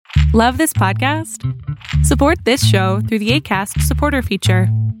Love this podcast? Support this show through the Acast supporter feature.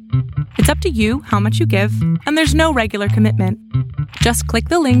 It's up to you how much you give, and there's no regular commitment. Just click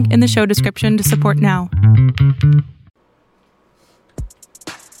the link in the show description to support now.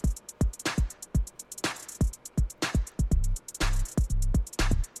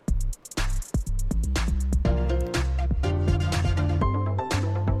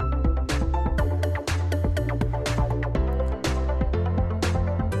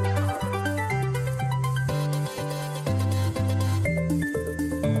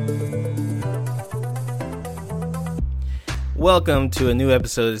 Welcome to a new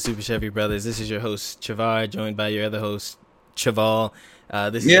episode of the Super Chevy Brothers. This is your host, Chavar, joined by your other host, Chaval.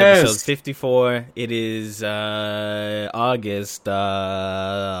 This is episode 54. It is August 19th.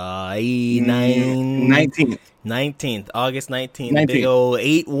 August 19th. Big old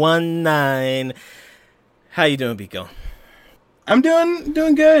 819. How you doing, Biko? I'm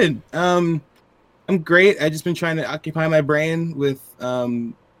doing good. I'm great. I just been trying to occupy my brain with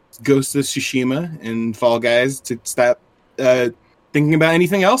Ghost of Tsushima and Fall Guys to stop thinking about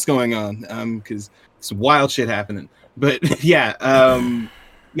anything else going on, because some wild shit happening. But I'm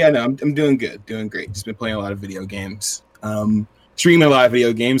doing good, doing great. Just been playing a lot of video games, streaming a lot of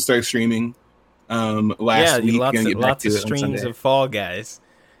video games. Started streaming last week. Lots of streams of Fall Guys.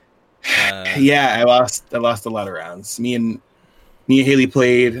 I lost a lot of rounds. Me and Haley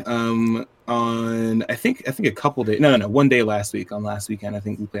played on I think a couple days. No, 1 day last week. On last weekend, I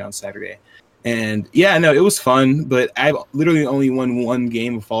think we played on Saturday. And it was fun, but I've literally only won one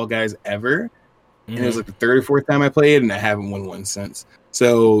game of Fall Guys ever. And it was like the third or fourth time I played, and I haven't won one since.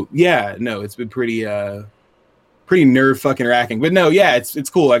 So it's been pretty nerve fucking racking. But it's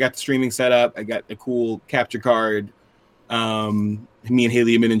cool. I got the streaming set up. I got a cool capture card. Me and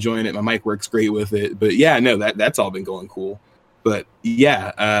Haley have been enjoying it. My mic works great with it. But that's all been going cool. But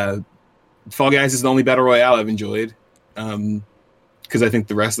Fall Guys is the only battle royale I've enjoyed. Because I think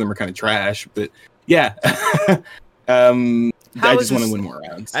the rest of them are kind of trash. But I just want to win more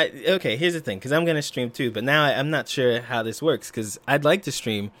rounds. Okay, here's the thing, because I'm going to stream too, but now I'm not sure how this works, because I'd like to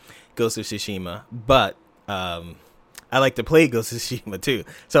stream Ghost of Tsushima, but I like to play Ghost of Tsushima too,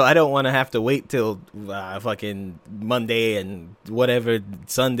 so I don't want to have to wait till fucking Monday and whatever,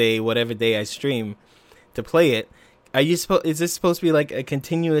 Sunday, whatever day I stream to play it. Is this supposed to be like a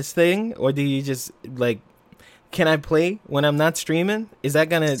continuous thing, or do you just like... Can I play when I'm not streaming? Is that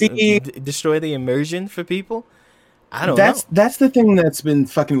going to destroy the immersion for people? I don't know. That's the thing that's been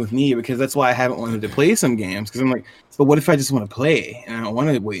fucking with me, because that's why I haven't wanted to play some games, because I'm like, but what if I just want to play and I don't want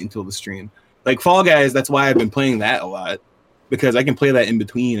to wait until the stream? Like Fall Guys, that's why I've been playing that a lot, because I can play that in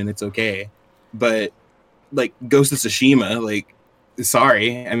between and it's okay. But like Ghost of Tsushima, like,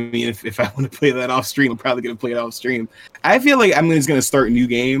 sorry. I mean, if I want to play that off stream, I'm probably going to play it off stream. I feel like I'm just going to start new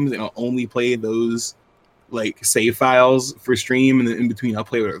games and I'll only play those like save files for stream, and then in between I'll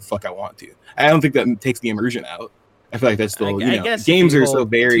play whatever the fuck I want to. I don't think that takes the immersion out. I feel like that's still, I guess games are so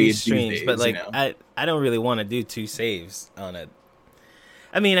varied streams, these days, but like I don't really want to do two saves on it.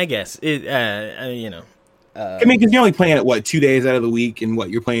 I mean, I guess it. I mean, because you're only playing it 2 days out of the week, and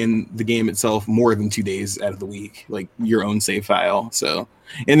you're playing the game itself more than 2 days out of the week, like your own save file. So,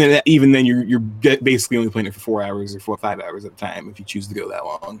 and then even then you're basically only playing it for 4 hours or 5 hours at a time if you choose to go that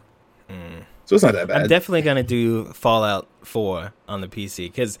long. So it's not that bad. I'm definitely going to do Fallout 4 on the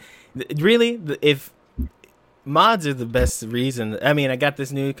PC, because really, if mods are the best reason. I mean, I got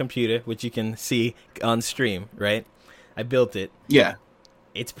this new computer, which you can see on stream, right? I built it. Yeah.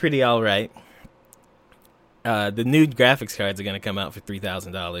 It's pretty all right. The new graphics cards are going to come out for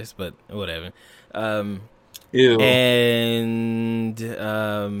 $3,000, but whatever. Ew. And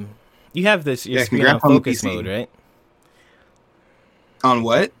you have this your screen on focus mode, right? On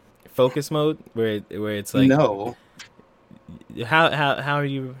what? Focus mode, where it's like, no. How are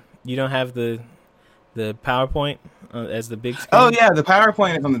you? You don't have the PowerPoint as the big screen? Oh yeah, the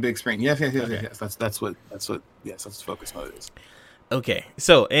PowerPoint is on the big screen. Yes. That's what focus mode is. Okay,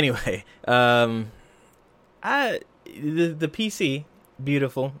 so anyway, the PC,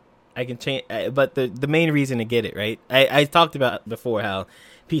 beautiful. I can change, but the main reason to get it, right? I talked about before how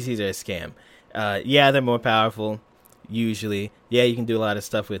PCs are a scam. They're more powerful. Usually, you can do a lot of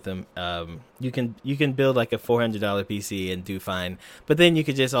stuff with them. You can build like a $400 PC and do fine, but then you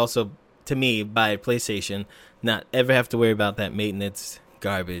could just also, to me, buy a PlayStation, not ever have to worry about that maintenance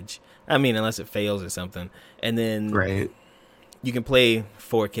garbage. I mean, unless it fails or something, and then you can play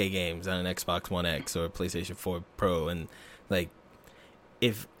 4K games on an Xbox One X or PlayStation 4 Pro, and like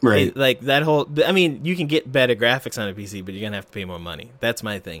that whole. I mean, you can get better graphics on a PC, but you're gonna have to pay more money. That's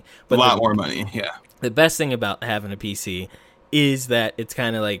my thing. But a lot more money, yeah. The best thing about having a PC is that it's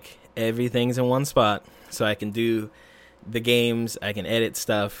kind of like everything's in one spot, so I can do the games, I can edit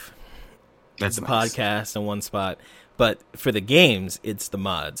stuff. That's the nice. podcast in one spot. But for the games, it's the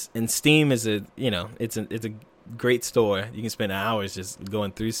mods. And Steam is it's a great store. You can spend hours just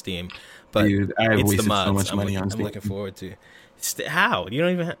going through Steam. But Dude, I have it's the wasted mods so much money on Steam. I'm looking forward to. How? You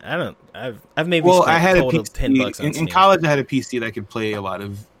don't even. I don't. I've maybe. Well, spent I had a total PC $10 on in Steam. college. I had a PC that could play a lot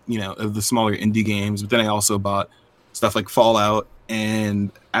of of the smaller indie games. But then I also bought stuff like Fallout,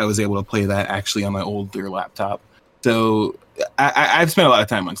 and I was able to play that actually on my older laptop. So I've spent a lot of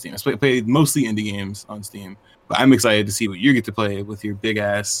time on Steam. I played mostly indie games on Steam. But I'm excited to see what you get to play with your big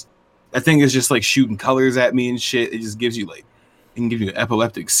ass. That thing is just like shooting colors at me and shit. It just gives you it can give you an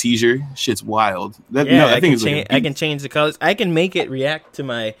epileptic seizure. Shit's wild. I can change the colors. I can make it react to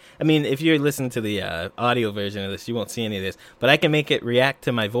my. I mean, if you're listening to the audio version of this, you won't see any of this. But I can make it react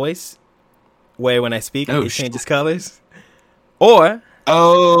to my voice, where when I speak, it changes colors. Or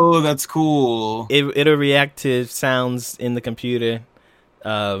that's cool. It'll react to sounds in the computer.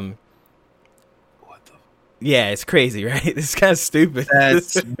 Yeah, it's crazy, right? It's kind of stupid.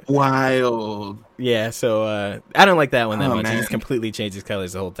 That's wild. Yeah, so I don't like that one that much. Man. It just completely changes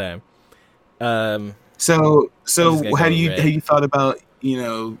colors the whole time. So have you thought about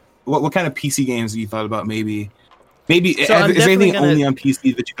what kind of PC games have you thought about maybe So is there anything only on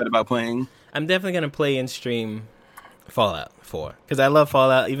PC that you thought about playing? I'm definitely gonna play in stream Fallout 4 because I love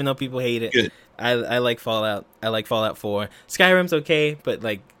Fallout, even though people hate it. Good. I like Fallout. I like Fallout 4. Skyrim's okay, but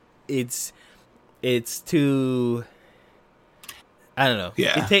it's too. I don't know.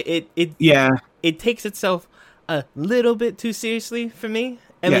 Yeah. It takes itself a little bit too seriously for me.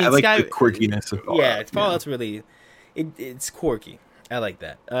 I mean, I like the quirkiness of Fallout. Yeah, Fallout's really it's quirky. I like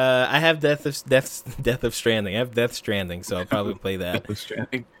that. I have Death of Stranding. I have Death Stranding, so I'll probably play that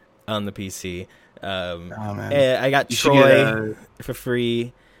on the PC. I got Troy for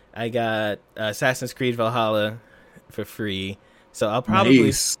free. I got Assassin's Creed Valhalla for free, so I'll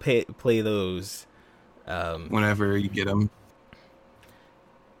probably play those whenever you get them.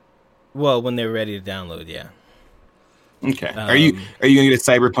 Well, when they're ready to download, yeah. Okay. Are you gonna get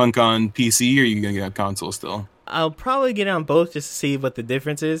a Cyberpunk on PC or are you gonna get a console still? I'll probably get on both just to see what the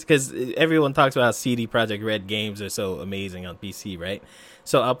difference is, because everyone talks about how CD Projekt Red games are so amazing on PC, right?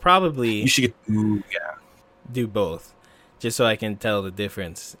 So I'll probably do both, just so I can tell the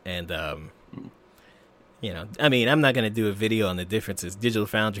difference. And I mean, I'm not gonna do a video on the differences. Digital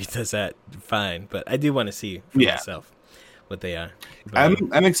Foundry does that fine, but I do want to see for myself what they are. But,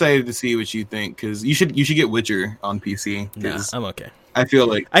 I'm excited to see what you think, because you should get Witcher on PC. Nah, I'm okay. I feel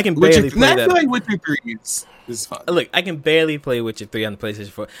like I can barely play that. I feel like Witcher 3 is fun. Look, I can barely play Witcher 3 on the PlayStation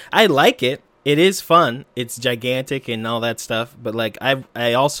 4. I like it. It is fun. It's gigantic and all that stuff. But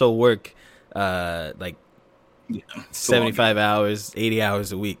I also work 75 hours, 80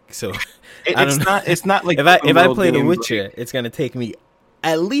 hours a week. So it's not like if I play The Witcher, it's gonna take me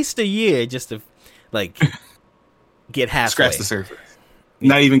at least a year just to get halfway. Scratch the surface.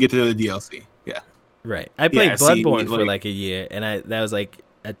 Not even get to the DLC. Yeah. Right. I played Bloodborne for a year, and that was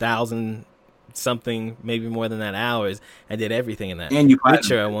 1,000 something, maybe more than that hours. I did everything in that. And you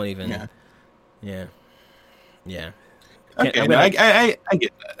Witcher, I won't even. Yeah. Okay, I get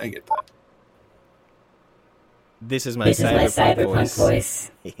that. I get that. This is my cyberpunk voice.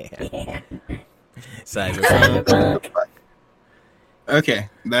 Yeah. Cyberpunk. Okay,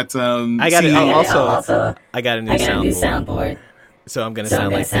 that's I got it. Also, I got a new soundboard. So I'm gonna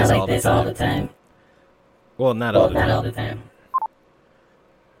sound like this all the time. Well, not all the time.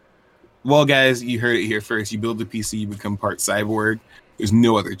 Well, guys, you heard it here first. You build the PC, you become part cyborg. There's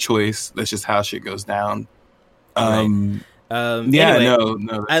no other choice. That's just how shit goes down. Anyway,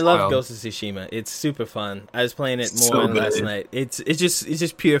 no. I love Ghost of Tsushima. It's super fun. I was playing it more last night. It's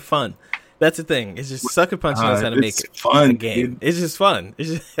just pure fun. That's the thing. It's just Sucker Punch knows how to make it fun, a game. Dude. It's just fun.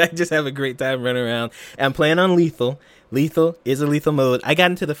 I just have a great time running around. And I'm playing on lethal. Lethal is a lethal mode. I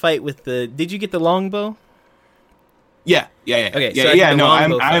got into the fight with the. Did you get the longbow? Yeah. Okay, so no,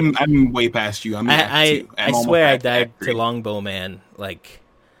 I'm way past you. I swear I died to Longbow Man 4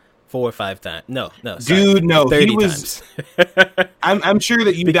 or 5 times. No, dude, no, 30 times. I'm sure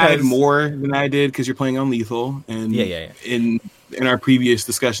that you died more than I did because you're playing on lethal. And yeah. In our previous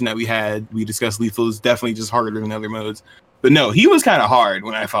discussion that we discussed lethal is definitely just harder than other modes. But no, he was kind of hard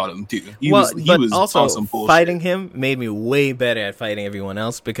when I fought him too. He was also some bullshit. Fighting him made me way better at fighting everyone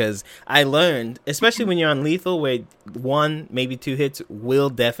else, because I learned, especially when you're on lethal, where 1, maybe 2 hits will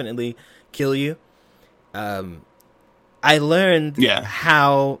definitely kill you. I learned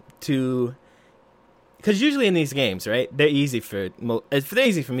how to because usually in these games, right, they're easy they're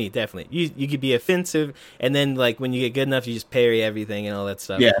easy for me, definitely. You could be offensive, and then like when you get good enough, you just parry everything and all that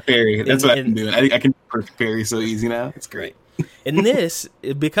stuff. Yeah, parry. That's what I've been doing. I can perfect parry so easy now. It's great. In this,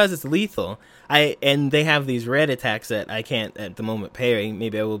 because it's lethal, and they have these red attacks that I can't at the moment parry.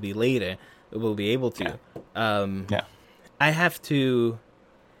 Maybe I will be later. Will be able to. Yeah. I have to.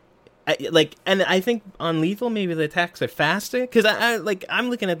 And I think on lethal maybe the attacks are faster because I'm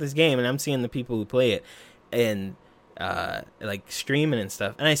looking at this game and I'm seeing the people who play it and like streaming and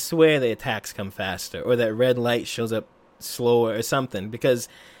stuff, and I swear the attacks come faster or that red light shows up slower or something because.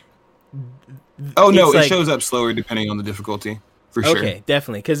 Oh no, it shows up slower depending on the difficulty for sure. Okay,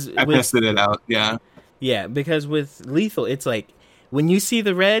 definitely because I tested it out. Yeah, because with lethal it's like when you see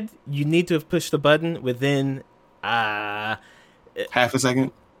the red, you need to have pushed the button within half a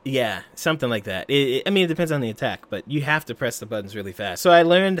second. Yeah, something like that. I mean, it depends on the attack, but you have to press the buttons really fast. So I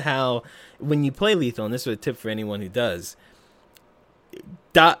learned how, when you play lethal, and this is a tip for anyone who does,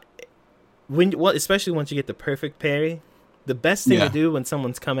 especially once you get the perfect parry, the best thing to do when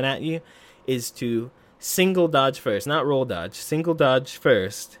someone's coming at you is to single dodge first, not roll dodge, single dodge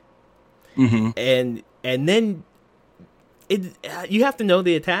first, and then you have to know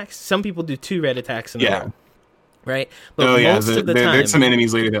the attacks. Some people do 2 red attacks in a row. Right, but most of the time, there's some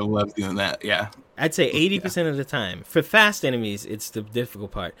enemies later that love doing that. Yeah, I'd say 80% of the time. For fast enemies, it's the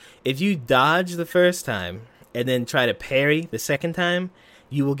difficult part. If you dodge the first time and then try to parry the second time,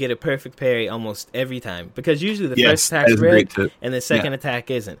 you will get a perfect parry almost every time because usually the first attack's red and the second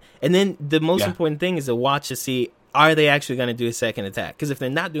attack isn't. And then the most important thing is to watch to see are they actually going to do a second attack? Because if they're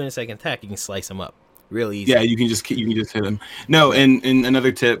not doing a second attack, you can slice them up real easy. Yeah, you can just hit them. No, and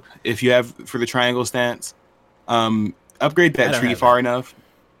another tip: if you have for the triangle stance. Upgrade that tree far enough.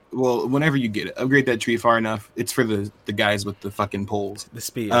 Well, whenever you get it, upgrade that tree far enough. It's for the guys with the fucking poles. The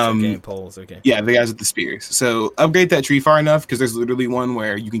spears, poles, okay. Yeah, the guys with the spears. So upgrade that tree far enough because there's literally one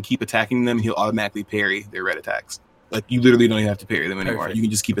where you can keep attacking them. He'll automatically parry their red attacks. Like you literally don't even have to parry them anymore. Perfect. You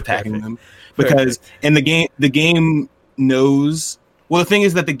can just keep attacking them because in the game knows. Well, the thing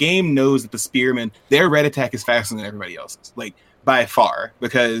is that the game knows that the spearmen, their red attack is faster than everybody else's. Like. By far,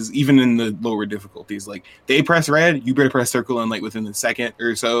 because even in the lower difficulties, like they press red, you better press circle and like within the second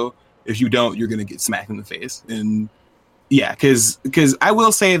or so. If you don't, you're gonna get smacked in the face. And yeah, because I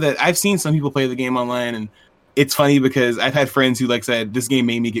will say that I've seen some people play the game online, and it's funny because I've had friends who like said this game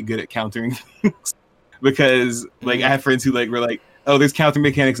made me get good at countering things because like I have friends who like were like, oh, there's counter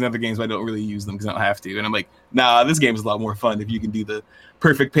mechanics in other games, but I don't really use them because I don't have to. And I'm like, nah, this game is a lot more fun if you can do the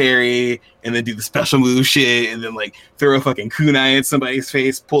perfect parry and then do the special move shit and then like throw a fucking kunai in somebody's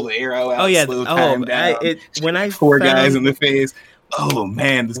face, pull the arrow out, slow time down, when I guys in the face. Oh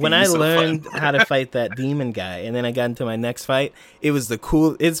man, when I learned how to fight that demon guy and then I got into my next fight, it was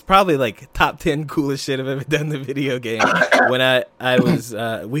it's probably like top 10 coolest shit I've ever done in the video game. When I was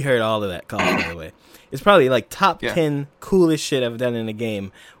we heard all of that call, by the way. It's probably like top 10 coolest shit I've done in a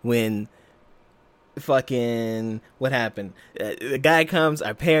game when fucking what happened? The guy comes,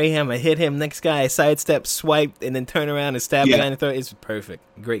 I parry him, I hit him, next guy I sidestep, swipe, and then turn around and stab behind the throat. It's perfect.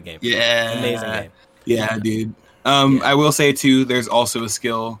 Great game. Yeah. Amazing game. Yeah, dude. I will say too, there's also a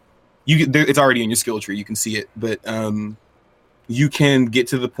skill. It's already in your skill tree, you can see it, but you can get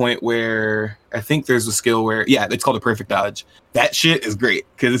to the point where I think there's a skill where it's called a perfect dodge. That shit is great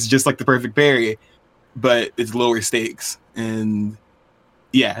because it's just like the perfect parry, but it's lower stakes and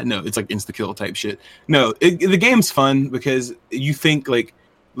it's like insta kill type shit. No, the game's fun because you think like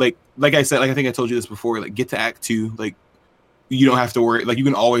I said, like I think I told you this before, like get to Act 2, like you don't have to worry, like you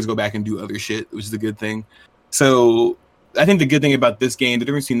can always go back and do other shit, which is a good thing. So I think the good thing about this game, the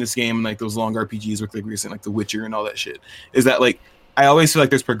difference between this game and like those long RPGs with like recent like The Witcher and all that shit, is that like I always feel like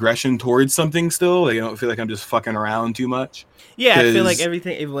there's progression towards something still. Like I don't feel like I'm just fucking around too much. Yeah, I feel like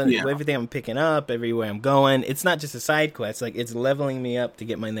everything I'm picking up, everywhere I'm going, it's not just a side quest. Like it's leveling me up to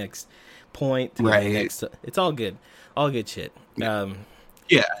get my next point. It's all good, shit.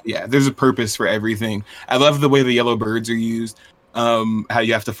 Yeah. There's a purpose for everything. I love the way the yellow birds are used. How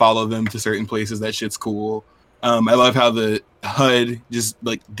you have to follow them to certain places. That shit's cool. I love how the HUD just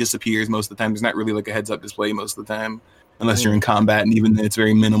like disappears most of the time. There's not really like a heads up display most of the time, unless you're in combat, and even then it's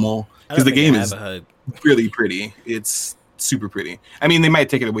very minimal because the game is really pretty. It's super pretty. I mean, they might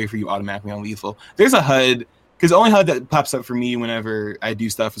take it away for you automatically on lethal. There's a HUD because the only HUD that pops up for me whenever I do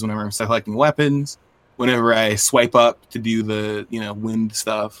stuff is whenever I'm selecting weapons, whenever I swipe up to do the wind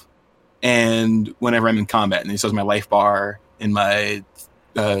stuff, and whenever I'm in combat, and it shows my life bar and my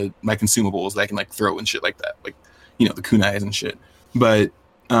consumables that I can like throw and shit like that, like the kunais and shit. But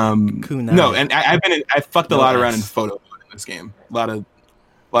no, and I fucked a lot around in photo mode in this game. A lot of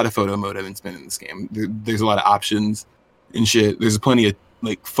a lot of photo mode I've been spending in this game. There's a lot of options and shit. There's plenty of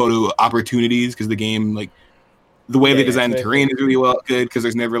like photo opportunities because the game, like the way they design the terrain is really good because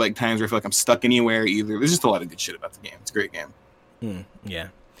there's never like times where I feel like I'm stuck anywhere either. There's just a lot of good shit about the game. It's a great game. Yeah.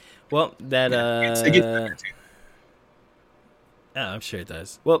 Well, that it gets better too. Oh, I'm sure it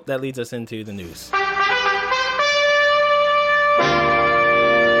does. Well, that leads us into the news.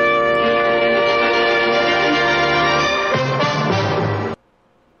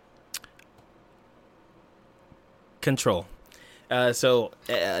 Control.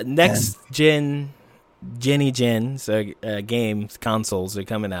 Next gen games consoles are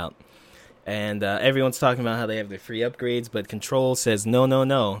coming out, and everyone's talking about how they have their free upgrades, but Control says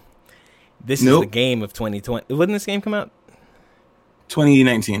no. This is the game of 2020. Wouldn't this game come out?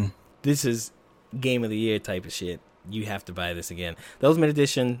 2019. This is game of the year type of shit. You have to buy this again. The Ultimate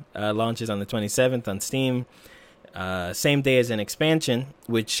Edition launches on the 27th on Steam. Same day as an expansion,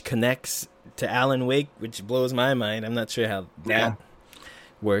 which connects to Alan Wake, which blows my mind. I'm not sure how that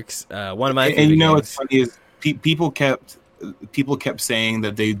works. One of my favorite and you know games. what's funny is people kept saying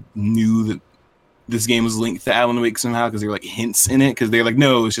that they knew that this game was linked to Alan Wake somehow because there were like hints in it because they're like,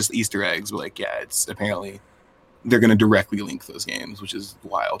 no, it's just Easter eggs. But like, yeah, it's apparently they're going to directly link those games, which is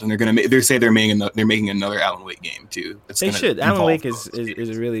wild. And they're going to they're making another Alan Wake game too. They should. Alan Wake is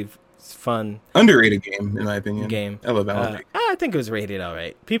a really fun, underrated game in my opinion. I love Alan Wake. I think it was rated all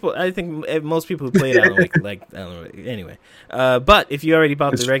right. I think most people who played Alan Wake liked Alan Wake anyway. But if you already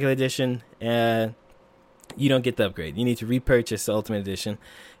bought the regular edition, you don't get the upgrade. You need to repurchase the Ultimate Edition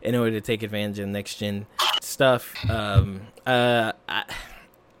in order to take advantage of next gen stuff. I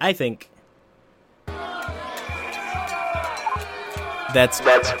think that's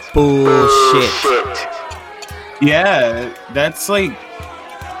bullshit. Yeah, that's like,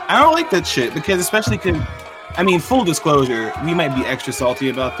 I don't like that shit because especially because, I mean, full disclosure, we might be extra salty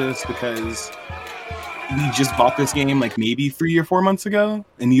about this because we just bought this game like maybe 3 or 4 months ago,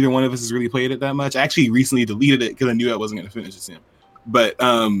 and neither one of us has really played it that much. I actually recently deleted it because I knew I wasn't going to finish it soon. But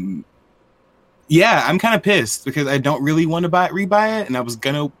yeah, I'm kind of pissed because I don't really want to rebuy it, and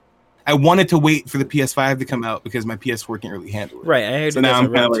I wanted to wait for the PS5 to come out because my PS4 can't really handle it. Right, I heard it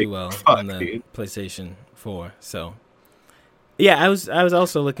doesn't run too well on the PlayStation 4. So yeah, I was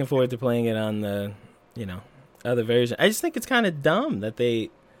also looking forward to playing it on the other version. I just think it's kind of dumb that they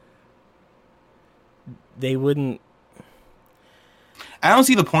wouldn't. I don't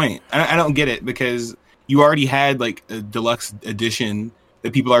see the point. I don't get it because you already had like a deluxe edition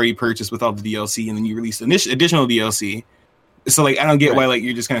that people already purchased with all the DLC, and then you released additional DLC. So like, I don't get why like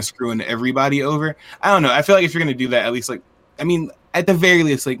you're just kind of screwing everybody over. I don't know. I feel like if you're gonna do that, at least like, I mean, at the very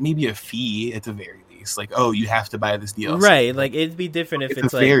least, like maybe a fee at the very least. Like, oh, you have to buy this DLC. Right. Like it'd be different if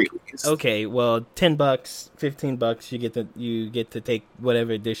it's like, okay, well, $10, $15, you get to take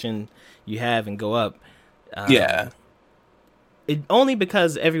whatever edition you have and go up. Only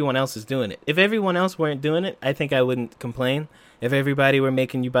because everyone else is doing it. If everyone else weren't doing it, I think I wouldn't complain. If everybody were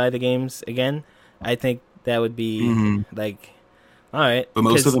making you buy the games again, I think that would be like, all right. But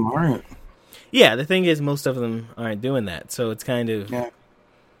most of them aren't. Yeah, the thing is, most of them aren't doing that. So it's kind of, I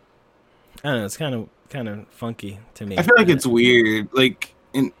don't know. It's kind of funky to me. I feel like it's weird. Like,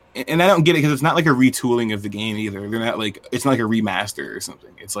 and I don't get it because it's not like a retooling of the game either. They're not like, it's not like a remaster or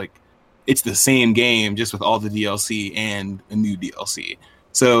something. It's like, it's the same game just with all the DLC and a new DLC.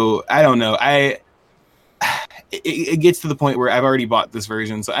 So I don't know. It gets to the point where I've already bought this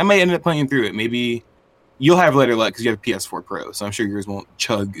version, so I might end up playing through it. Maybe you'll have better luck because you have a PS4 Pro, so I'm sure yours won't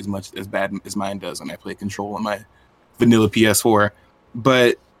chug as bad as mine does when I play Control on my vanilla PS4.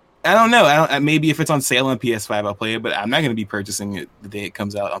 But I don't know. Maybe if it's on sale on PS5, I'll play it. But I'm not going to be purchasing it the day it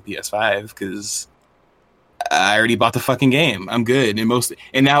comes out on PS5 because I already bought the fucking game. I'm good.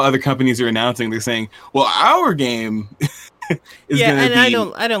 And now other companies are announcing, they're saying, "Well, our game." And I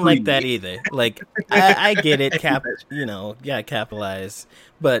don't like that either. Like I get it, capitalize,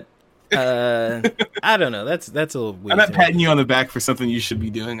 but I don't know. That's a little weird. I'm not patting you on the back for something you should be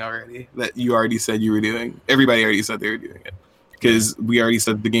doing already. That you already said you were doing. Everybody already said they were doing it because we already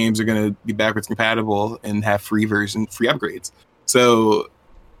said the games are going to be backwards compatible and have free upgrades. So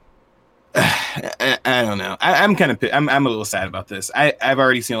I don't know. I'm kind of I'm a little sad about this. I've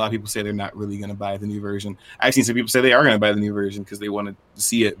already seen a lot of people say they're not really going to buy the new version. I've seen some people say they are going to buy the new version because they wanted to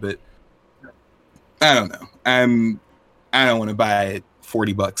see it, but I don't know. I don't want to buy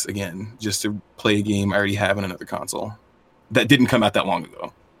 $40 again just to play a game I already have on another console that didn't come out that long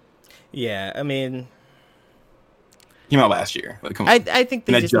ago. Yeah, I mean, came out last year. Like, come on. I think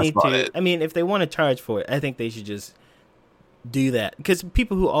they just need to. I mean, if they want to charge for it, I think they should just do that because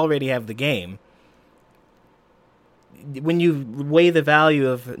people who already have the game, when you weigh the value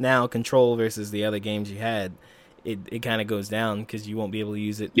of now Control versus the other games you had, it kind of goes down because you won't be able to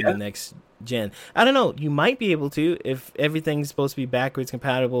use it in the next gen. I don't know. You might be able to if everything's supposed to be backwards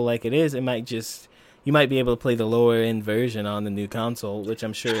compatible like it is. It might just you might be able to play the lower end version on the new console, which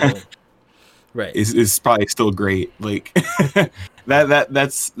I'm sure will. Right. Is probably still great. Like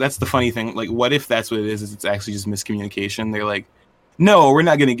that's the funny thing. Like, what if that's what it is it's actually just miscommunication? They're like, no, we're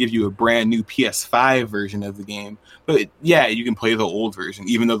not going to give you a brand new PS5 version of the game, but yeah, you can play the old version,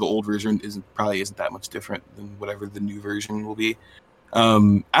 even though the old version isn't that much different than whatever the new version will be.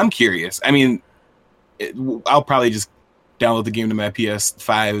 I'm curious. I mean, I'll probably just download the game to my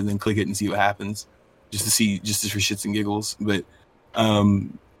PS5 and then click it and see what happens, just for shits and giggles. But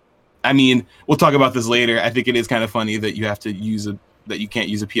I mean, we'll talk about this later. I think it is kind of funny that you can't use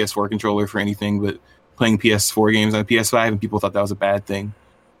a PS4 controller for anything but playing PS4 games on PS5, and people thought that was a bad thing.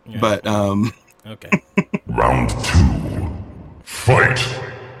 Yeah. But okay. Round 2. Fight.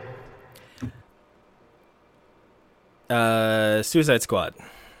 Suicide Squad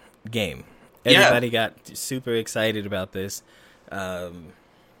game. Everybody got super excited about this. I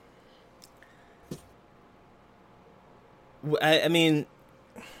mean,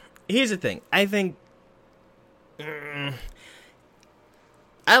 here's the thing. I think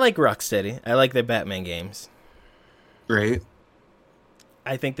I like Rocksteady. I like their Batman games. Right.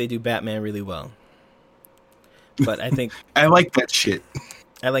 I think they do Batman really well. But I think I like that shit.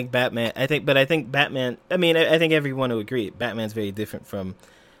 I like Batman. I think Batman. I mean, I think everyone will agree. Batman's very different from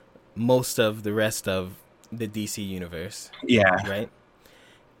most of the rest of the DC universe. Yeah. Right.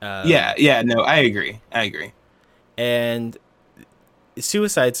 Yeah. No, I agree. And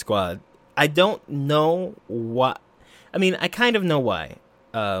Suicide Squad. I don't know why. I mean, I kind of know why.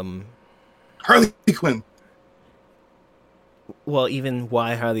 Harley Quinn. Well, even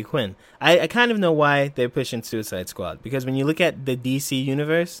why Harley Quinn. I kind of know why they're pushing Suicide Squad. Because when you look at the DC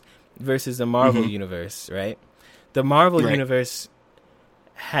universe versus the Marvel universe, right? The Marvel universe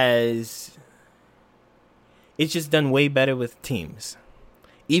it's just done way better with teams.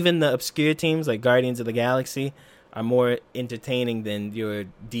 Even the obscure teams like Guardians of the Galaxy are more entertaining than your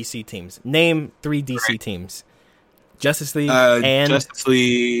DC teams. Name 3 DC teams. Justice League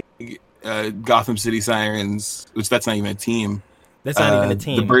Gotham City Sirens, which that's not even a team. That's not even a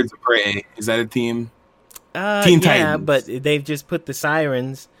team. The Birds of Prey, is that a team? Teen Titans. Yeah, but they've just put the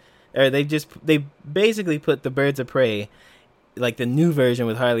Sirens, or they basically put the Birds of Prey, like the new version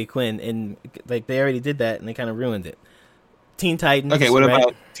with Harley Quinn, and like they already did that and they kind of ruined it. Teen Titans. Okay, what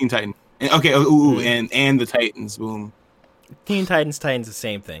about Teen Titans? Okay, and the Titans, boom. Teen Titans, the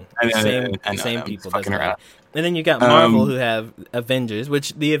same thing. Same people. Fucking around. And then you got Marvel who have Avengers,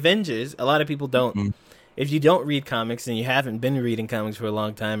 which the Avengers, a lot of people don't. Mm-hmm. If you don't read comics and you haven't been reading comics for a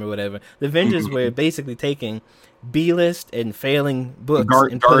long time or whatever, the Avengers were basically taking B-list and failing books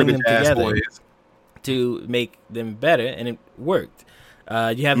and putting them together to make them better, and it worked.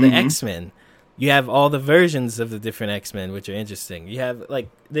 You have the X-Men. You have all the versions of the different X-Men, which are interesting. You have,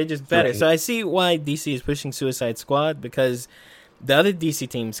 they're just better. Right. So I see why DC is pushing Suicide Squad, because the other DC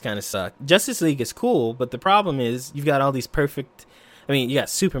teams kind of suck. Justice League is cool, but the problem is you've got all these perfect... I mean, you got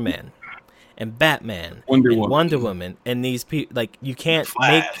Superman and Batman and Wonder Woman, and these people... you can't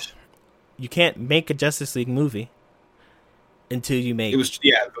make a Justice League movie until you make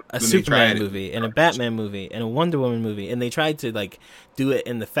a Superman movie and a Batman movie and a Wonder Woman movie. And they tried to do it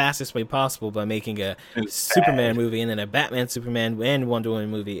in the fastest way possible by making a Superman movie and then a Batman, Superman, and Wonder Woman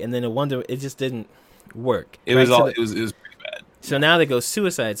movie, and then it just didn't work. It was pretty bad. So now they go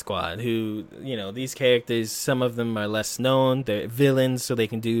Suicide Squad, who, these characters, some of them are less known. They're villains, so they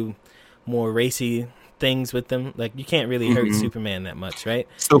can do more racy things with them. You can't really hurt Superman that much, right?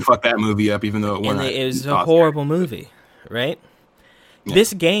 Still fuck that movie up, even though it was a horrible movie, right? Yeah.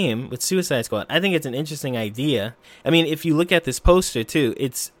 This game with Suicide Squad, I think it's an interesting idea. I mean, if you look at this poster too,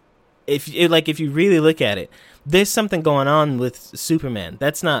 if you really look at it, there's something going on with Superman.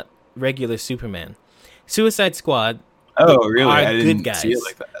 That's not regular Superman. Suicide Squad. Oh, really? I didn't see it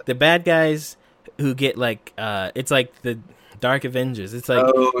like that. The bad guys who get it's like the Dark Avengers. It's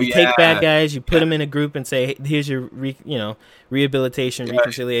you take bad guys, you put them in a group, and say, hey, "Here's your rehabilitation,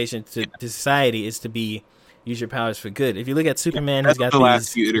 reconciliation to society is to use your powers for good." If you look at Superman, that's he's got the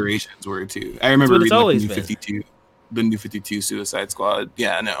last few iterations were too. I remember reading the New 52 Suicide Squad.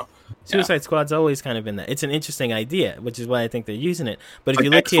 Yeah, I know. Suicide Squad's always kind of been that. It's an interesting idea, which is why I think they're using it. But if you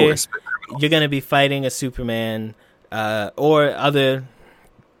look here, you're going to be fighting a Superman or other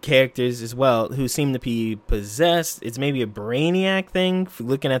characters as well who seem to be possessed. It's maybe a Brainiac thing.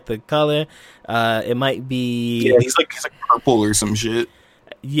 Looking at the color, it might be. Yeah, he's like purple or some shit.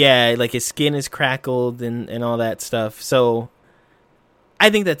 Yeah, like his skin is crackled and all that stuff. So I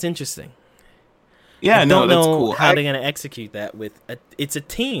think that's interesting. Yeah, I no, don't that's know cool. how they're gonna execute that it's a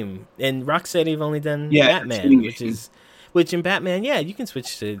team, and Rocksteady have only done Yeah, Batman, which in Batman, yeah, you can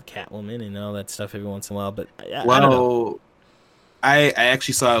switch to Catwoman and all that stuff every once in a while, but I don't know. I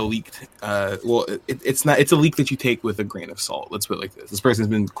actually saw a leaked. It's not. It's a leak that you take with a grain of salt. Let's put it like this. This person's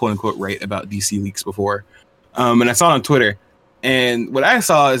been quote unquote right about DC leaks before, and I saw it on Twitter. And what I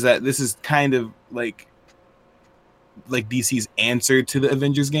saw is that this is kind of like DC's answer to the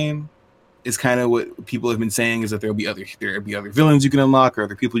Avengers game. Is kind of what people have been saying, is that there'll be other villains you can unlock, or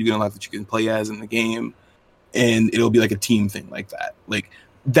other people you can unlock that you can play as in the game, and it'll be like a team thing like that. Like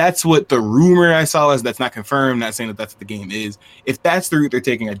that's what the rumor I saw is. That's not confirmed. Not saying that that's what the game is. If that's the route they're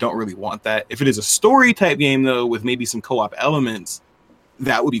taking, I don't really want that. If it is a story type game though, with maybe some co-op elements,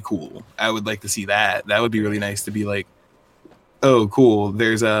 that would be cool. I would like to see that. That would be really nice to be like, oh, cool.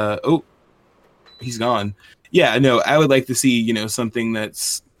 There's he's gone. Yeah, no, I would like to see, something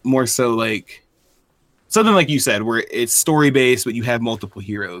that's more so like something like you said, where it's story based, but you have multiple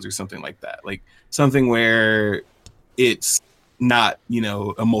heroes or something like that. Like something where it's not,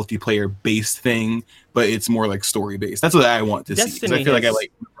 a multiplayer based thing, but it's more like story based. That's what I want to see. Because I feel like I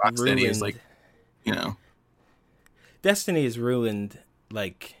like Rocksteady is like, Destiny has ruined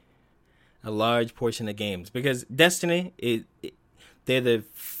like a large portion of games, because Destiny they're the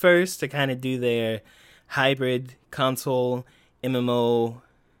first to kind of do their hybrid console MMO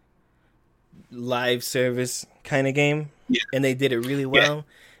live service kind of game, and they did it really well,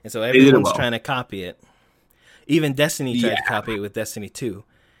 and so everyone's trying to copy it. Even Destiny tried to copy it with Destiny 2,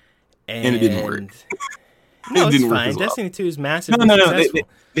 and it didn't work. No, it's fine. Well. Destiny 2 is massively successful.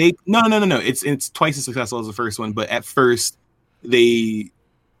 No. It's twice as successful as the first one, but at first they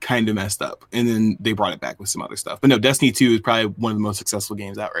kind of messed up, and then they brought it back with some other stuff. But no, Destiny 2 is probably one of the most successful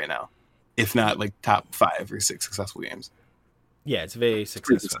games out right now, if not like top 5 or 6 successful games. Yeah, it's very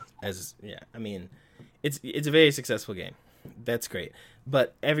successful. I mean, it's a very successful game. That's great.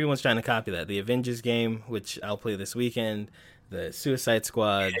 But everyone's trying to copy that. The Avengers game, which I'll play this weekend, the Suicide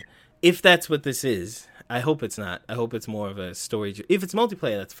Squad. If that's what this is, I hope it's not. I hope it's more of a story. If it's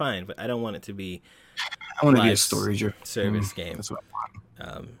multiplayer, that's fine, but I don't want it to be. I want to be a story service game. That's what I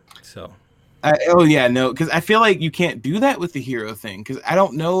want. Because I feel like you can't do that with the hero thing. Because I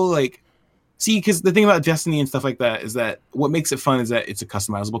don't know, like. See, because the thing about Destiny and stuff like that is that what makes it fun is that it's a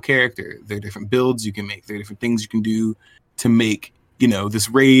customizable character. There are different builds you can make. There are different things you can do to make, this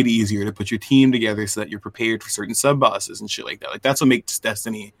raid easier, to put your team together so that you're prepared for certain sub-bosses and shit like that. Like, that's what makes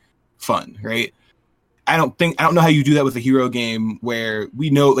Destiny fun, right? I don't know how you do that with a hero game where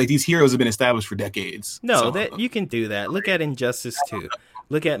we know, like, these heroes have been established for decades. No, you can do that. Look at Injustice 2.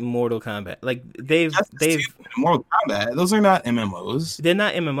 Look at Mortal Kombat. Like they've Mortal Kombat. Those are not MMOs. They're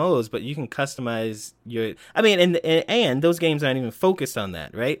not MMOs, but you can customize your. I mean, and those games aren't even focused on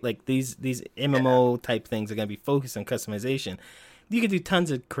that, right? Like these MMO type things are gonna be focused on customization. You can do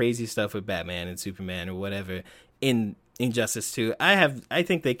tons of crazy stuff with Batman and Superman or whatever in Injustice 2. I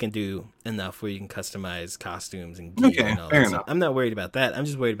think they can do enough where you can customize costumes and gear and all that stuff. I'm not worried about that. I'm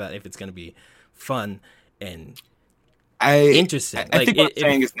just worried about if it's gonna be fun and. Interesting. I think what I'm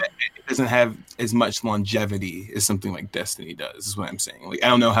saying is that it doesn't have as much longevity as something like Destiny does, is what I'm saying. Like, I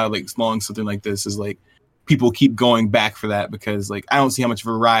don't know how like long something like this is like people keep going back for that, because like I don't see how much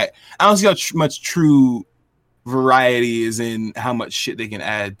variety. I don't see how much true variety is in how much shit they can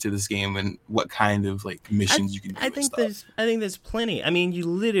add to this game and what kind of like missions you can do. I think there's plenty. I mean, you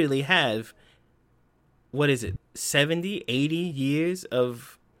literally have, what is it, 70, 80 years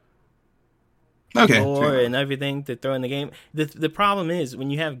of lore and everything to throw in the game. The problem is when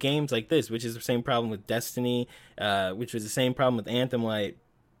you have games like this, which is the same problem with Destiny, which was the same problem with Anthem, why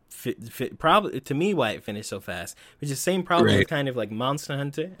probably to me why it finished so fast, which is the same problem with kind of like Monster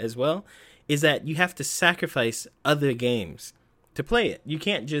Hunter as well, is that you have to sacrifice other games to play it. You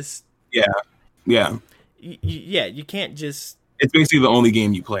can't just you can't just. It's basically the only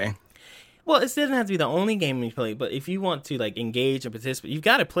game you play. Well, it doesn't have to be the only game you play, but if you want to like engage and participate, you've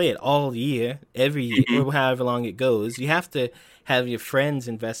got to play it all year, every year, or however long it goes. You have to have your friends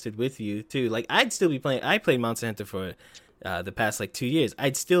invested with you too. Like I'd still be playing. I played Monster Hunter for the past like 2 years.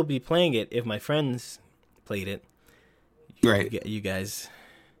 I'd still be playing it if my friends played it. Right. You guys.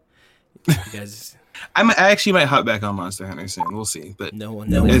 I actually might hop back on Monster Hunter soon. We'll see. But no one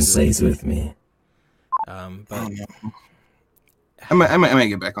plays with me. But. I might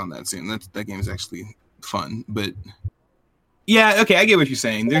get back on that soon. That game is actually fun, but yeah, okay, I get what you're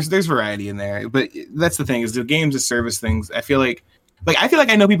saying. There's variety in there, but that's the thing is the games as service things. I feel like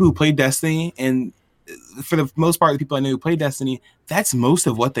I know people who played Destiny and for the most part, the people I know who play Destiny, that's most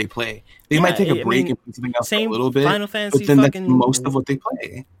of what they play. They might take a break and play something else for a little bit, Final Fantasy, but then that's most of what they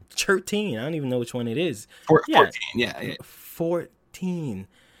play. 13. I don't even know which one it is. 14. Yeah. 14.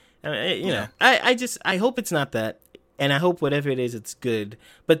 I mean, you know, I hope it's not that, and I hope whatever it is, it's good.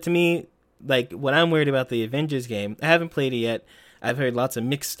 But to me, like, what I'm worried about the Avengers game, I haven't played it yet. I've heard lots of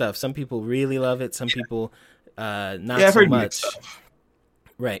mixed stuff. Some people really love it. Some people not I've so heard much. mixed stuff.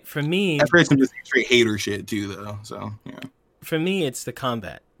 Right. For me, I've heard some just straight hater shit too, though. So yeah. For me, it's the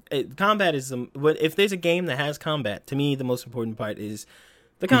combat. Combat is if there's a game that has combat, to me, the most important part is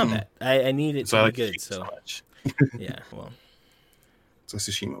the combat. I need it to be good. So much. Yeah. Well. So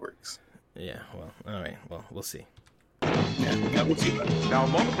Tsushima works. Yeah. Well. All right. Well, we'll see. Yeah, we'll see. Now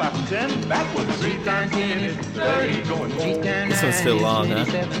multiply from 10 backwards. 3 times 10 is 30. Going 3 times This one's still long, huh?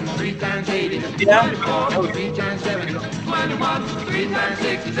 3 times 8 is 24. Yeah. 3 times 7 is 21. 3 times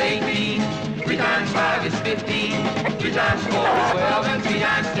 6 is 18. 3 times 5 is 15. 3 times 4 is 12. And 3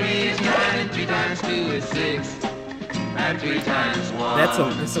 times 3 is 9. And 3 times 2 is 6. And 3 times 1.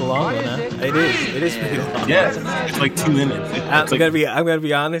 That's a long one, huh? It is pretty long. Yeah, it's like 2 minutes. I'm gonna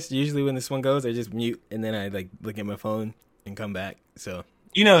be honest. Usually when this one goes, I just mute and then I like look at my phone and come back. So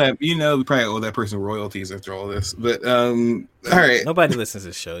we probably owe that person royalties after all this. But all right, nobody listens to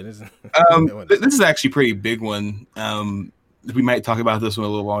this show. This is actually a pretty big one. We might talk about this one a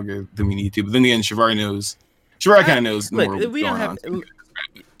little longer than we need to. But then again, Shavar knows. Shavar kind of knows more. Look, we don't have.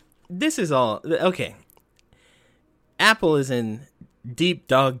 This is all okay. Apple is in deep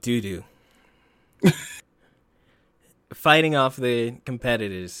dog doo-doo. Fighting off the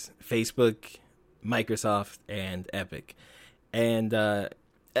competitors, Facebook, Microsoft, and Epic. And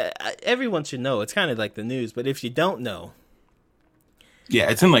everyone should know. It's kind of like the news, but if you don't know...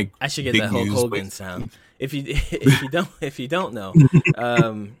 Yeah, it's in like I should get that Hulk Hogan sound. If you don't know,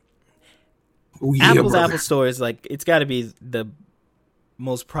 Apple's Apple Store is like, it's got to be the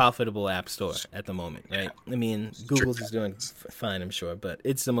most profitable app store at the moment, right? I mean, Google's is doing fine, I'm sure, but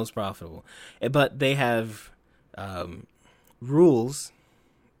it's the most profitable. But they have rules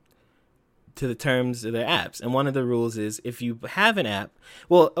to the terms of their apps, and one of the rules is if you have an app,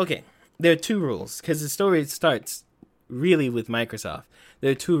 well, okay, there are 2 rules because the story starts really with Microsoft. There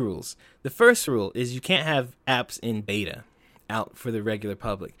are 2 rules. The first rule is you can't have apps in beta out for the regular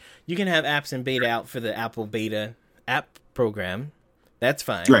public. You can have apps in beta out for the Apple Beta app program. That's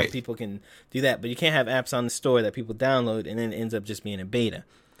fine. Right. People can do that, but you can't have apps on the store that people download and then it ends up just being a beta.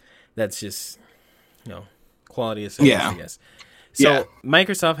 That's just, quality of service, I guess. So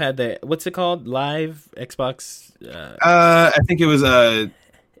Microsoft had what's it called? Live Xbox? I think it was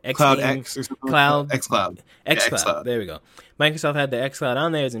Cloud X or something. xCloud. xCloud. There we go. Microsoft had the xCloud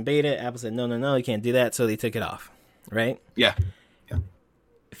on there. It's in beta. Apple said, no, you can't do that. So they took it off. Right? Yeah.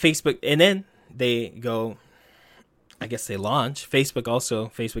 Facebook, and then they go... I guess they launch.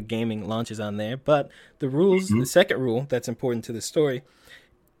 Facebook Gaming launches on there. But the rules, the second rule that's important to the story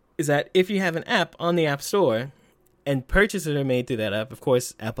is that if you have an app on the App Store and purchases are made through that app, of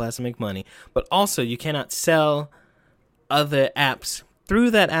course, Apple has to make money. But also, you cannot sell other apps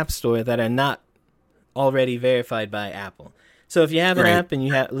through that App Store that are not already verified by Apple. So if you have an app and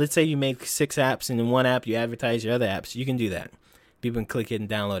let's say you make 6 apps and in one app you advertise your other apps, you can do that. People can click it and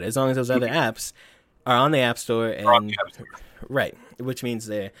download it. As long as those other apps are on the App Store, and right, which means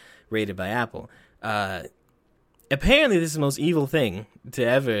they're rated by Apple. Apparently, this is the most evil thing to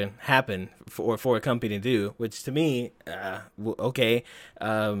ever happen for a company to do. Which to me, okay.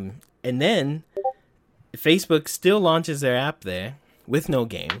 And then Facebook still launches their app there with no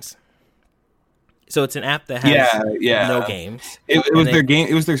games. So it's an app that has no games. It was their game.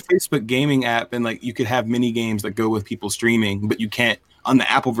 It was their Facebook gaming app, and like you could have mini games that go with people streaming, but you can't on the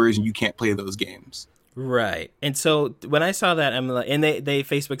Apple version. You can't play those games. Right. And so when I saw that, I'm like, and they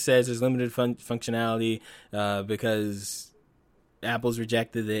Facebook says there's limited functionality because Apple's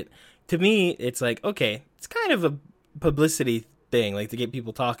rejected it. To me, it's like, okay, it's kind of a publicity thing, like to get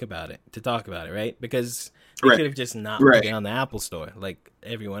people to talk about it, right? Because they could have just not put it on the Apple Store like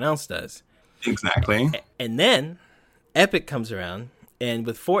everyone else does. Exactly. And then Epic comes around, and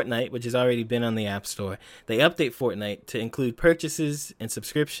with Fortnite, which has already been on the App Store, they update Fortnite to include purchases and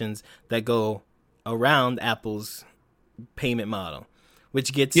subscriptions that go around Apple's payment model,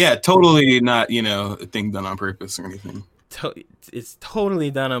 which gets totally not a thing done on purpose or anything. It's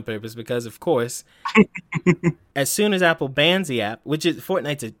totally done on purpose because, of course, as soon as Apple bans the app, which is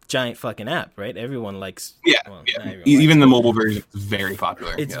Fortnite's a giant fucking app, right? Everyone likes. Even the mobile version is very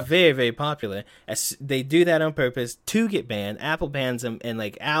popular. It's very, very popular. As they do that on purpose to get banned. Apple bans them, and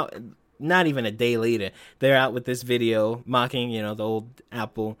not even a day later, they're out with this video mocking, the old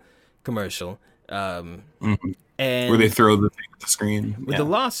Apple commercial. And where they throw the thing at the screen with the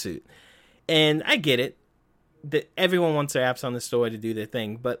lawsuit. And I get it that everyone wants their apps on the store to do their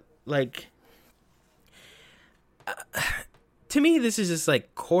thing, but like, to me, this is just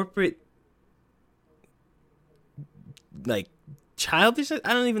like corporate, like childish. I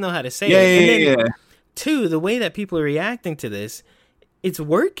don't even know how to say it. And then, two, the way that people are reacting to this, it's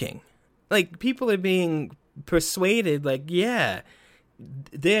working. Like, people are being persuaded, like, yeah,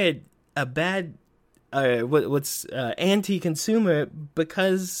 they're a bad, anti-consumer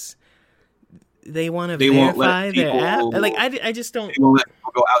because they want to verify their app. Like, I just don't. They won't let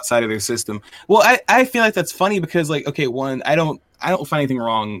people go outside of their system. Well, I feel like that's funny because, like, okay, one, I don't find anything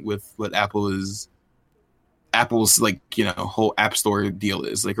wrong with what Apple's like, you know, whole app store deal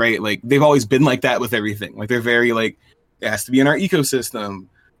is, like, right? Like, they've always been like that with everything. Like, they're very like, it has to be in our ecosystem.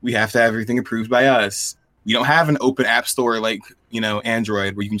 We have to have everything approved by us. We don't have an open app store like, you know,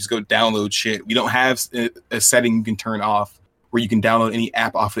 Android where you can just go download shit. We don't have a setting you can turn off where you can download any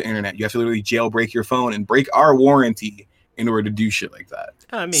app off the internet. You have to literally jailbreak your phone and break our warranty in order to do shit like that.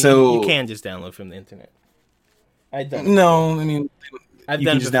 I mean, you can just download from the internet. I've done it just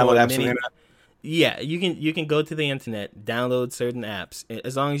download apps from the internet. Yeah, you can go to the internet, download certain apps.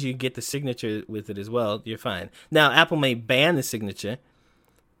 As long as you get the signature with it as well, you're fine. Now, Apple may ban the signature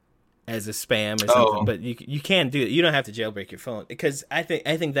as a spam or something, but you can do it. You don't have to jailbreak your phone because I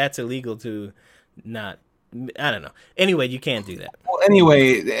think that's illegal to not. I don't know. Anyway, you can't do that. Well,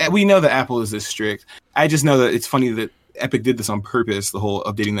 anyway, we know that Apple is this strict. I just know that it's funny that Epic did this on purpose, the whole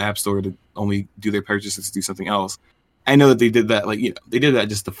updating the App Store to only do their purchases to do something else. I know that they did that, like, you know, they did that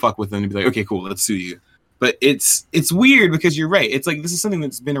just to fuck with them and be like, okay, cool, let's sue you. But it's weird because you're right. It's like, this is something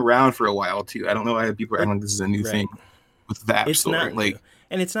that's been around for a while too. I don't know why people are acting like this is a new thing with the App Store. Not like, new.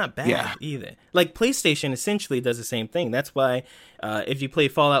 And it's not bad either. Like, PlayStation essentially does the same thing. That's why if you play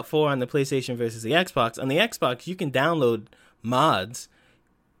Fallout 4 on the PlayStation versus the Xbox, on the Xbox you can download mods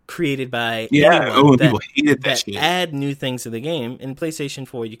created by anyone that add new things to the game. In PlayStation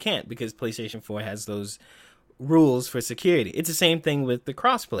 4 you can't, because PlayStation 4 has those rules for security. It's the same thing with the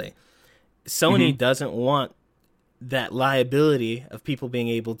crossplay. Sony doesn't want that liability of people being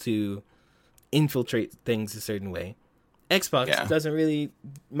able to infiltrate things a certain way. Xbox doesn't really,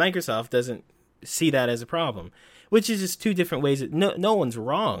 Microsoft doesn't see that as a problem, which is just two different ways. No one's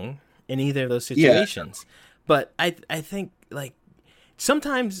wrong in either of those situations. But I think, like,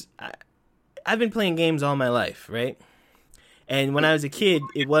 sometimes I've been playing games all my life, right? And when I was a kid,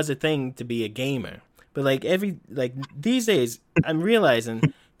 it was a thing to be a gamer. But these days, I'm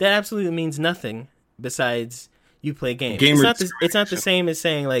realizing that absolutely means nothing besides you play games. It's not the same as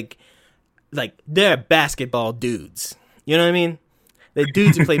saying like they're basketball dudes. You know what I mean? They're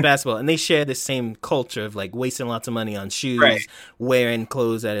dudes who play basketball, and they share the same culture of like wasting lots of money on shoes, wearing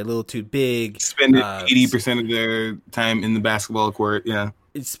clothes that are a little too big, spending 80% of their time in the basketball court. Yeah,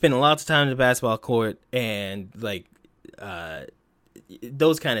 spending lots of time in the basketball court, and like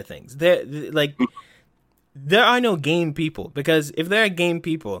those kind of things. There are no game people, because if there are game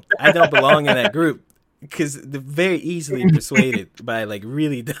people, I don't belong in that group, because they're very easily persuaded by like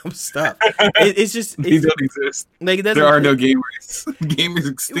really dumb stuff. It's just they don't exist. Like, there are no gamers. Gamers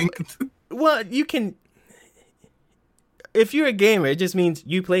extinct. Well, you can. If you're a gamer, it just means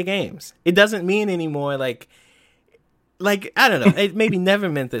you play games. It doesn't mean anymore like I don't know. It maybe never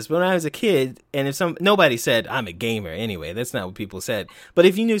meant this, but when I was a kid, and if nobody said I'm a gamer anyway, that's not what people said. But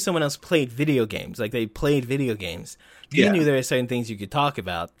if you knew someone else played video games, like they played video games, you knew there are certain things you could talk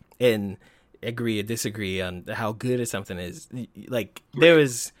about and agree or disagree on how good or something is. Like, there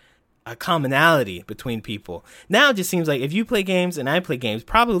was a commonality between people. Now it just seems like if you play games and I play games,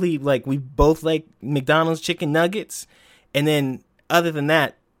 probably like we both like McDonald's chicken nuggets, and then other than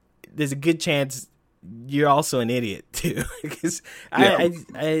that, there's a good chance you're also an idiot too. Because I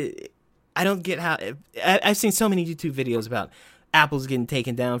don't get how I've seen so many YouTube videos about Apple's getting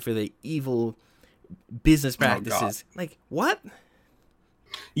taken down for the evil business practices. Like, what?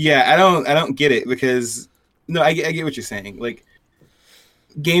 Yeah, I don't get it, because I get what you're saying. Like,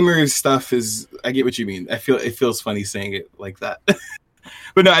 gamers stuff is, I get what you mean. It feels funny saying it like that.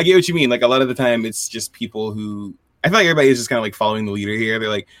 But no, I get what you mean. Like, a lot of the time it's just people who, I feel like everybody is just kind of like following the leader here. They're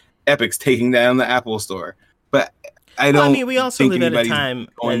like, Epic's taking down the Apple Store. But I don't we also live at a time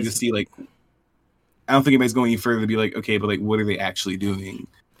going to see, like, I don't think anybody's going any further to be like, okay, but like, what are they actually doing?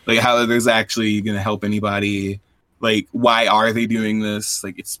 Like, how there's actually going to help anybody? Like, why are they doing this?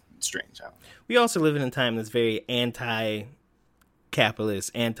 Like, it's strange. We also live in a time that's very anti-capitalist,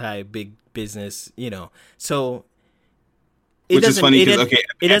 anti-big business, you know. So which is funny because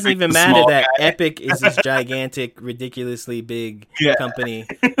it doesn't even matter that guy. Epic is this gigantic, ridiculously big company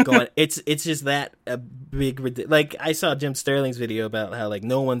going. It's just that a big, like I saw Jim Sterling's video about how like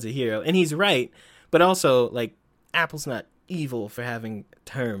no one's a hero, and he's right, but also like Apple's not evil for having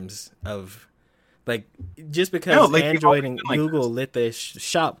terms of like just because Android and Google let their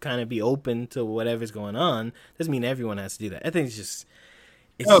shop kind of be open to whatever's going on doesn't mean everyone has to do that. I think it's just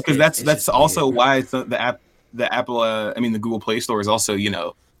because that's also why it's the Apple the Google Play Store is also, you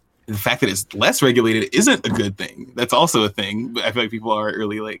know, the fact that it's less regulated isn't a good thing. That's also a thing, but I feel like people aren't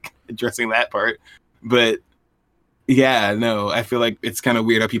really like addressing that part. But yeah, no, I feel like it's kind of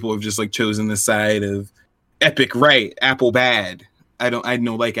weird how people have just like chosen the side of Epic right, Apple bad. I don't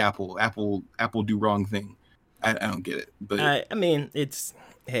like Apple. Apple do wrong thing. I don't get it. But I mean, it's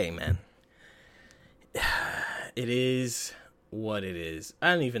hey man, it is what it is.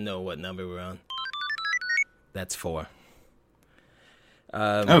 I don't even know what number we're on. That's 4.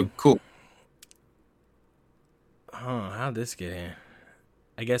 Oh, cool. How'd this get here?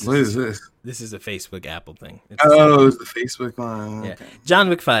 I guess what is this? This is a Facebook Apple thing. It's the Facebook one. Yeah, okay. John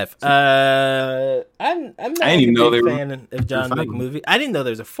Wick 5. I'm not a big fan of John Wick movie. I didn't know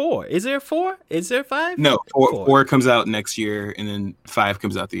there was a 4. Is there a 4? Is there a 5? No, 4 comes out next year, and then 5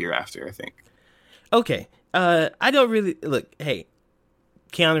 comes out the year after, I think. Okay. I don't really look. Hey,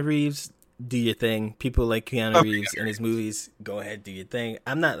 Keanu Reeves, do your thing. People like Keanu Reeves in his movies. Go ahead, do your thing.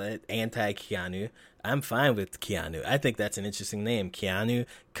 I'm not anti-Keanu. I'm fine with Keanu. I think that's an interesting name. Keanu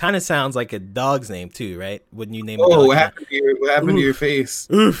kind of sounds like a dog's name too, right? Wouldn't you name a dog? Oh, what happened to your face?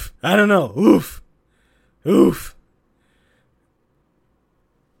 Oof. I don't know. Oof. Oof.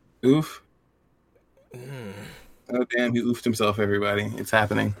 Oof. Oh, damn. He oofed himself, everybody. It's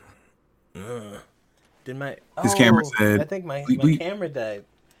happening. His camera said... I think my camera died.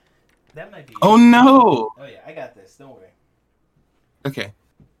 That might be... Oh, no! Oh, yeah. I got this. Don't worry.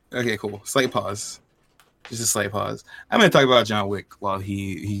 Okay, cool. Slight pause. Just a slight pause. I'm going to talk about John Wick while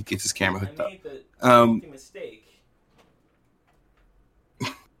he gets his camera hooked up. I made the mistake.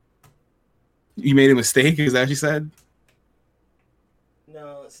 You made a mistake? Is that what you said?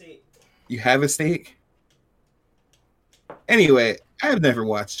 No, see... You have a stake? Anyway, I have never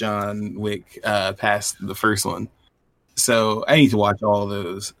watched John Wick past the first one. So I need to watch all of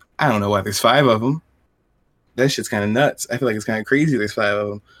those. I don't know why there's 5 of them. That shit's kind of nuts. I feel like it's kind of crazy there's 5 of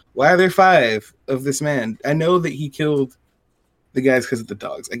them. Why are there 5 of this man? I know that he killed the guys because of the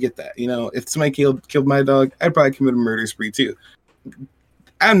dogs. I get that. You know, if somebody killed my dog, I'd probably commit a murder spree too.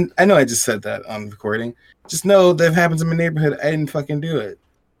 I know I just said that on recording. Just know that if it happens in my neighborhood, I didn't fucking do it.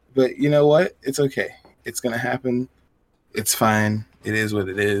 But you know what? It's okay. It's going to happen. It's fine. It is what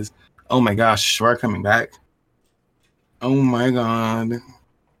it is. Oh my gosh, Schwarr coming back. Oh my god.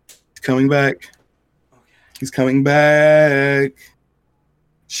 He's coming back. He's coming back.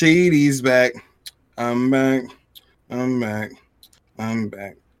 Shady's back. I'm back.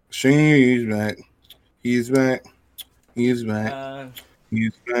 Shady's back. He's back. He's back.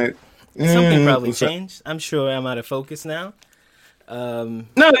 Something probably changed. I'm sure I'm out of focus now. No,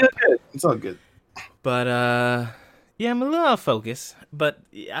 it's good. It's all good. But yeah, I'm a little out of focus. But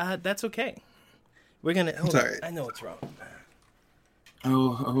that's okay. We're gonna. Sorry. I know what's wrong.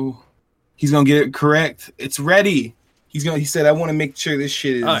 Oh. He's gonna get it correct. It's ready. He said, I want to make sure this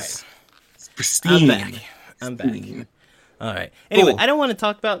shit is pristine. I'm back. All right. Anyway, cool. I don't want to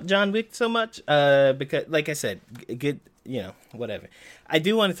talk about John Wick so much because, like I said, good, whatever. I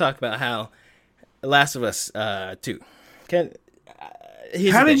do want to talk about how Last of Us 2.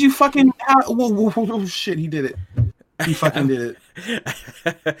 How did you fucking... Whoa, shit, he did it. He fucking did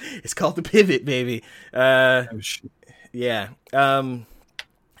it. It's called the pivot, baby. Shit. Yeah.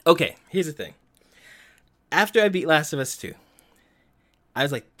 Okay, here's the thing. After I beat Last of Us 2, I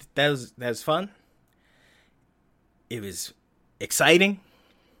was like, that was fun. It was exciting.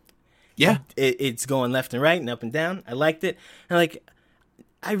 Yeah. It's going left and right and up and down. I liked it. And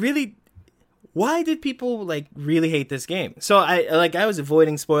why did people really hate this game? So I was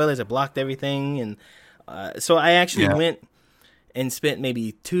avoiding spoilers. I blocked everything. And so I actually went and spent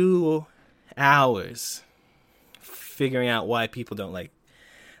maybe 2 hours figuring out why people don't like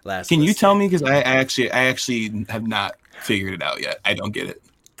Last of Us. Can you tell me? Because I actually have not figured it out yet. I don't get it.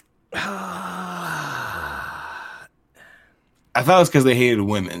 I thought it was because they hated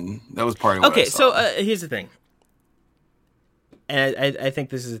women. That was part of what I saw. So here's the thing. And I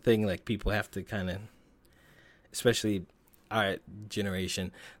think this is a thing people have to kind of, especially our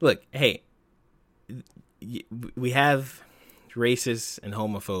generation. Look, hey, we have racists and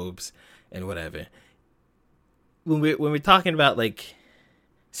homophobes and whatever. When we're talking about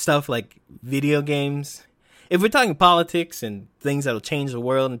stuff like video games, If we're talking politics and things that'll change the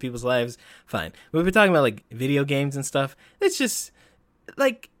world and people's lives, fine. But if we're talking about like video games and stuff, it's just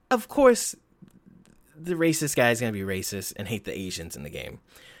like, of course, the racist guy is gonna be racist and hate the Asians in the game.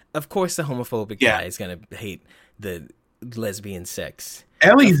 Of course, the homophobic guy is gonna hate the lesbian sex.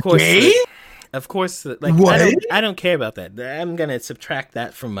 Ellie's gay? Of course, like what? I don't care about that. I'm gonna subtract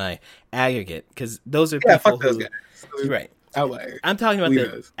that from my aggregate because those are Yeah, people fuck those who, guys. right? Outlier. I'm talking about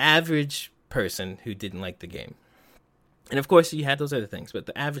Weirdos. the average person who didn't like the game, and of course, you had those other things. But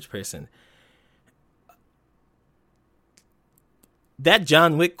the average person, that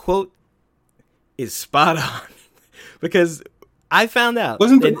John Wick quote is spot on because I found out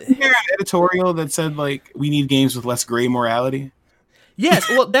Wasn't there an editorial that said like we need games with less gray morality? Yes,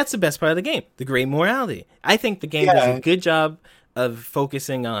 well, that's the best part of the game, the gray morality. I think the game does a good job of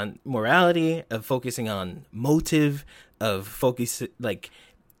focusing on morality, of focusing on motive, of focus like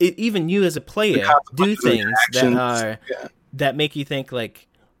even you as a player do things that make you think like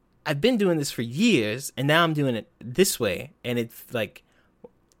I've been doing this for years and now I'm doing it this way, and it's like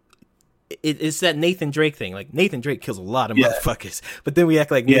it's that Nathan Drake thing. Like Nathan Drake kills a lot of motherfuckers, but then we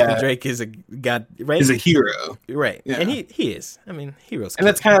act like Nathan Drake is a god, right? Is a hero, right? Yeah. And he is. I mean, heroes. And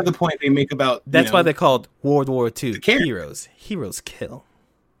that's kind of the point they make about. That's why they're called World War II heroes. Heroes kill.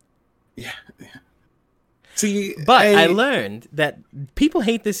 Yeah. See, but I learned that people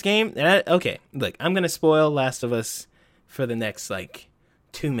hate this game. And okay, look, I'm gonna spoil Last of Us for the next like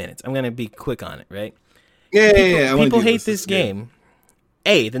 2 minutes. I'm gonna be quick on it, right? Yeah. People hate this game.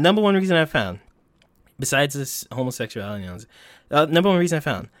 The number one reason I found, besides this homosexuality, number one reason I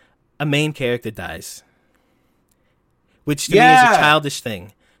found, a main character dies. Which to me is a childish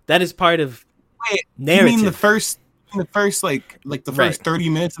thing. That is part of narrative. You mean the first like the first 30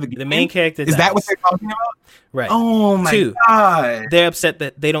 minutes of the game? The main character dies. Is that what they're talking about? Right. Oh my god. They're upset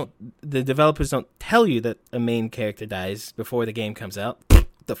that the developers don't tell you that a main character dies before the game comes out. What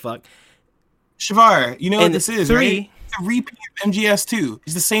the fuck? Shavar, you know what this is, 3, right? It's a repeat of MGS2.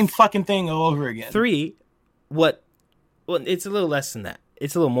 It's the same fucking thing all over again. 3, well, it's a little less than that.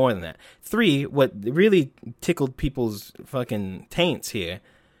 It's a little more than that. 3, what really tickled people's fucking taints here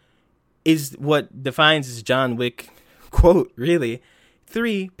is what defines as John Wick quote, really.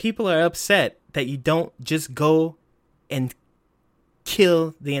 3, people are upset that you don't just go and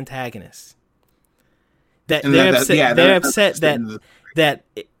kill the antagonist. They're upset that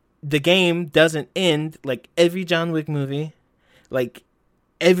the game doesn't end like every John Wick movie, like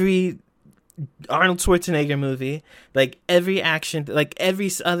every Arnold Schwarzenegger movie, like every action, like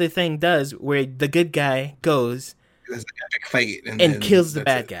every other thing does, where the good guy goes fight and kills the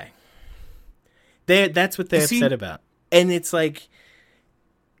bad guy. That's what they're upset about, and it's like,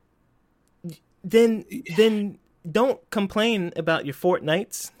 then don't complain about your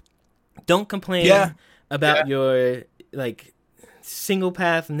Fortnites. Don't complain about your like single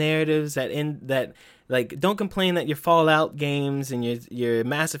path narratives don't complain that your Fallout games and your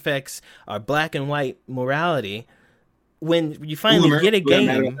Mass Effects are black and white morality. When you finally get a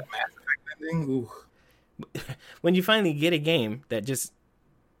game, when you finally get a game that just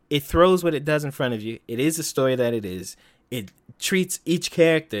it throws what it does in front of you, it is the story that it is. It treats each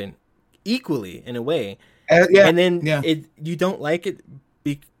character equally in a way, and then you don't like it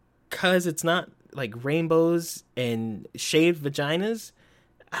because it's not like rainbows and shaved vaginas.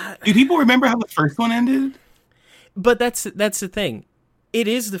 Do people remember how the first one ended? But that's the thing. It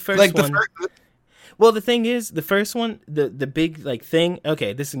is the first one. Well, the thing is, the first one, the big like thing.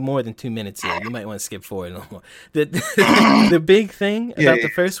 Okay, this is more than 2 minutes here. You might want to skip forward a little more. The big thing about the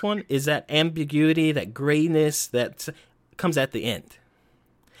first one is that ambiguity, that grayness that comes at the end.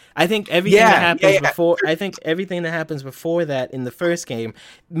 I think everything that happens before. I think everything that happens before that in the first game,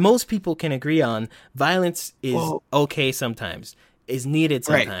 most people can agree on. Violence is okay sometimes, is needed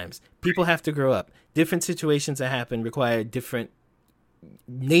sometimes. Right. People have to grow up. Different situations that happen require different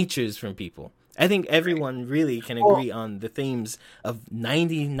natures from people. I think everyone really can agree on the themes of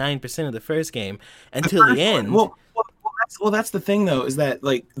 99% of the first game until the end. Well, that's the thing though, is that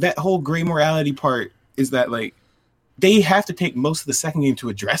like that whole gray morality part is that like they have to take most of the second game to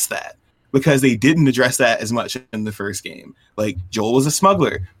address that, because they didn't address that as much in the first game. Like, Joel was a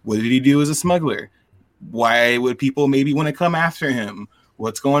smuggler. What did he do as a smuggler? Why would people maybe want to come after him?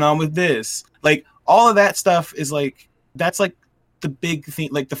 What's going on with this? Like, all of that stuff is like, that's like the big thing.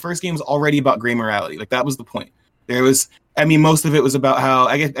 Like, the first game was already about gray morality. Like, that was the point. Most of it was about how,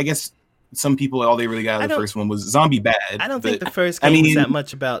 I guess some people, all they really got out of the first one was zombie bad. I don't think the first game was that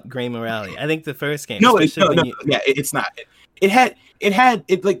much about gray morality. I think the first game... it's not. it had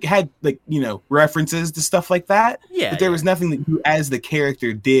references to stuff like that. Yeah, but there was nothing that you as the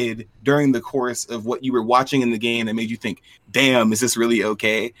character did during the course of what you were watching in the game that made you think, damn, is this really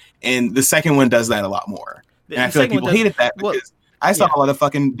okay? And the second one does that a lot more. And I feel like people hated that because I saw a lot of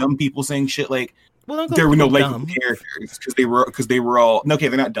fucking dumb people saying shit like, there were no likable characters because they were all okay.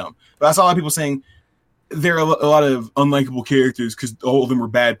 They're not dumb, but I saw a lot of people saying there are a lot of unlikable characters because all of them were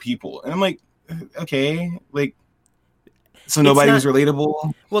bad people, and I'm like, okay, like, so nobody was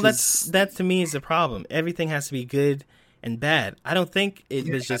relatable. Well, that to me is the problem. Everything has to be good and bad. I don't think it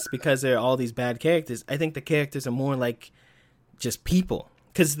was just because there are all these bad characters. I think the characters are more like just people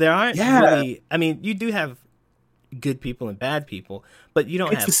because there aren't really. I mean, you do have good people and bad people, but you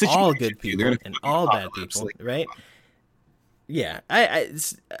don't have all good people and all bad people, right? Yeah, I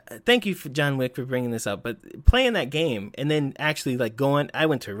thank you for John Wick for bringing this up, but playing that game and then actually like I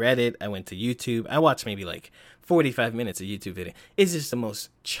went to Reddit, I went to YouTube, I watched maybe like 45 minutes of YouTube video. It's just the most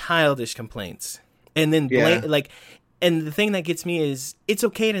childish complaints, and then and the thing that gets me is it's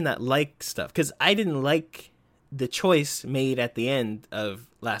okay to not like stuff because I didn't like the choice made at the end of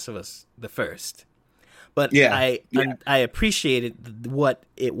Last of Us the first. But I appreciated what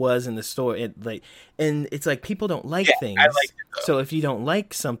it was in the story. And it's like people don't like things. I liked it, so if you don't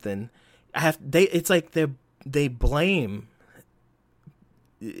like something, it's like they blame.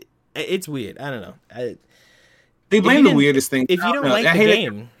 It's weird. I don't know. They blame the weirdest thing. If you don't like the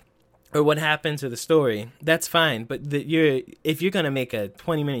game or what happens to the story, that's fine. But if you're gonna make a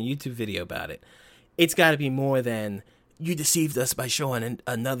 20-minute YouTube video about it, it's got to be more than you deceived us by showing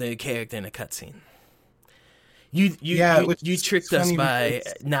another character in a cutscene. You tricked us by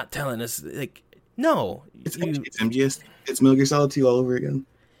not telling us. Like, no, it's MGS. It's Metal Gear Solid 2 all over again.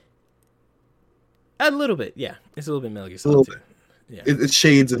 A little bit, yeah. It's a little bit Metal Gear Solid 2. Yeah, it's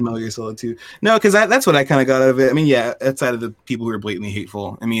shades of Metal Gear Solid 2. No, because that's what I kind of got out of it. I mean, yeah, outside of the people who are blatantly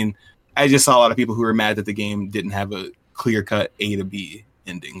hateful. I mean, I just saw a lot of people who were mad that the game didn't have a clear-cut A to B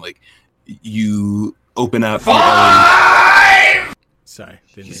ending. Like, you open up. Sorry,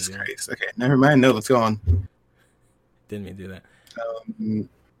 Jesus Christ. Okay, never mind. No, let's go on. Didn't mean to do that.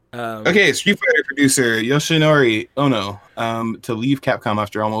 Okay, Street Fighter producer Yoshinori Ono to leave Capcom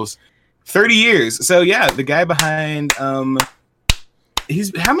after almost 30 years. So yeah, the guy behind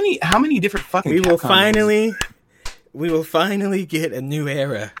he's how many different fucking we will finally get a new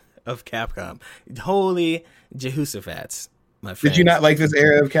era of Capcom. Holy Jehoshaphat, my friend. Did you not like this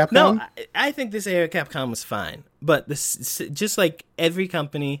era of Capcom? No, I think this era of Capcom was fine. But this, just like every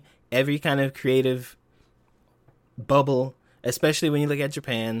company, every kind of creative bubble, especially when you look at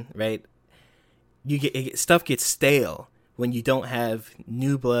Japan, right? Stuff gets stale when you don't have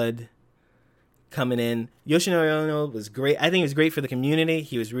new blood coming in. Yoshinori Ono was great. I think it was great for the community.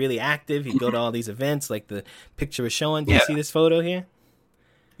 He was really active. He'd go to all these events like the picture was showing. Do you see this photo here?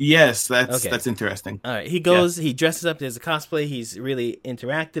 Yes, that's interesting. All right, he goes, he dresses up as a cosplay. He's really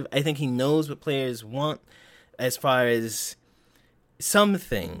interactive. I think he knows what players want as far as some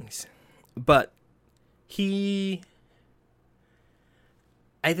things, but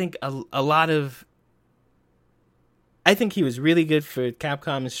I think I think he was really good for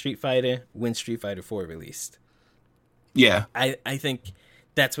Capcom and Street Fighter when Street Fighter 4 released. Yeah. I think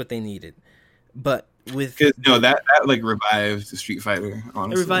that's what they needed. But that like revived Street Fighter,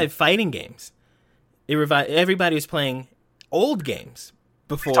 honestly. It revived fighting games. Everybody was playing old games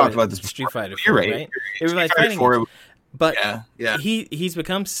before talked about this Street Fighter 4, You're right. It revived fighting games. But yeah. He's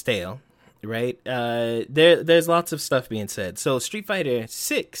become stale. Right, there's lots of stuff being said. So Street Fighter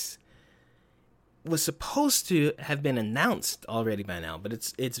 6 was supposed to have been announced already by now, but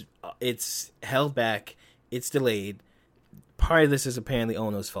it's held back. It's delayed. Part of this is apparently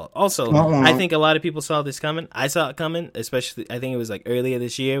Ono's fault. Also, I think a lot of people saw this coming. I saw it coming, especially I think it was like earlier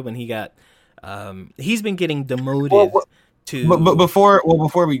this year when he got. He's been getting demoted to. But before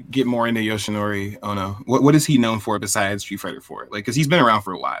we get more into Yoshinori Ono, what is he known for besides Street Fighter 4? Like, because he's been around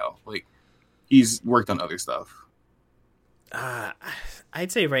for a while. Like. He's worked on other stuff.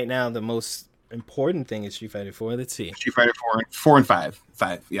 I'd say right now the most important thing is Street Fighter 4. Let's see. Street Fighter 4 and 5.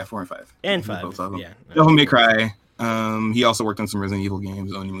 5. Yeah, 4 and 5. And 5. Yeah. Devil May Cry. He also worked on some Resident Evil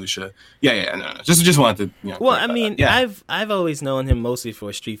games, Onimusha. Yeah, no. Just wanted to, Well, I mean, I've always known him mostly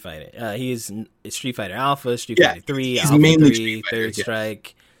for Street Fighter. He is Street Fighter Alpha, Street Fighter 3, Alpha 3, Third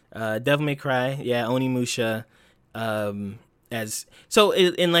Strike, Devil May Cry, Onimusha, it's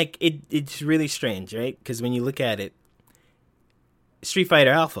really strange, right? Because when you look at it, Street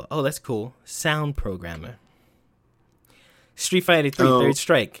Fighter Alpha, oh, that's cool. Sound programmer. Street Fighter 3, Third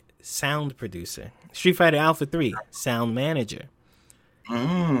Strike, sound producer. Street Fighter Alpha 3, sound manager.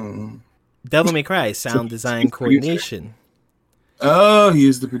 Devil May Cry, sound design coordination. Oh, he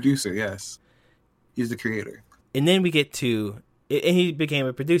is the producer. Yes, he's the creator. And then we get to, and he became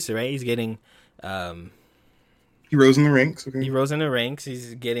a producer, right? He's getting, he rose in the ranks. Okay. he rose in the ranks.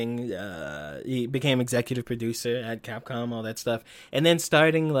 He's getting, he became executive producer at Capcom, all that stuff. And then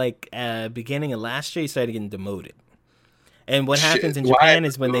starting like beginning of last year, he started getting demoted. And what happens in Japan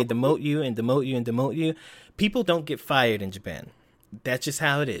is when they demote you and demote you and demote you, people don't get fired in Japan. That's just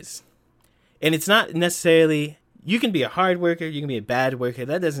how it is. And it's not necessarily, you can be a hard worker, you can be a bad worker.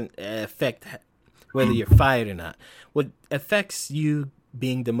 That doesn't affect whether you're fired or not. What affects you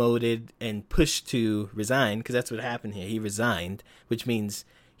being demoted and pushed to resign, because that's what happened here. He resigned, which means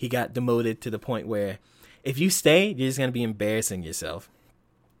he got demoted to the point where if you stay, you're just going to be embarrassing yourself.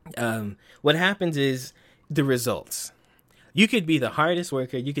 What happens is the results. You could be the hardest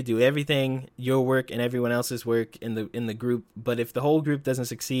worker. You could do everything, your work and everyone else's work in the group. But if the whole group doesn't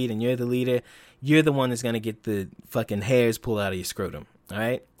succeed and you're the leader, you're the one that's going to get the fucking hairs pulled out of your scrotum. All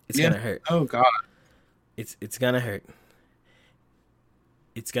right? It's going to hurt. Oh, God. It's going to hurt.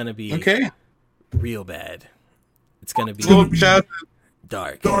 It's going to be real bad. It's going to be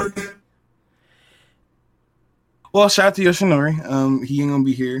dark. Well, shout out to Yoshinori. He ain't going to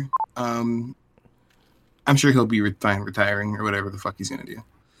be here. I'm sure he'll be retiring or whatever the fuck he's going to do.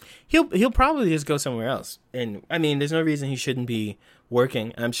 He'll probably just go somewhere else. And, I mean, there's no reason he shouldn't be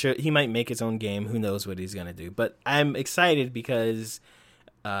working. I'm sure he might make his own game. Who knows what he's going to do. But I'm excited because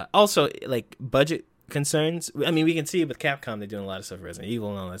also, like, budget concerns. I mean, we can see with Capcom, they're doing a lot of stuff with Resident Evil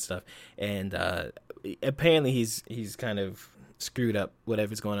and all that stuff. And apparently he's kind of screwed up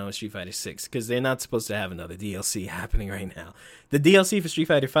whatever's going on with Street Fighter 6 because they're not supposed to have another DLC happening right now. The DLC for Street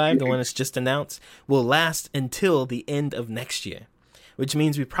Fighter 5, the one that's just announced, will last until the end of next year, which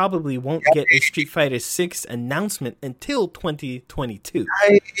means we probably won't get a Street Fighter 6 announcement until 2022,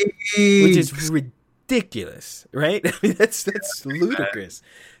 which is ridiculous, right? I mean, that's ludicrous.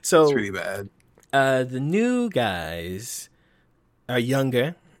 So it's pretty bad. The new guys are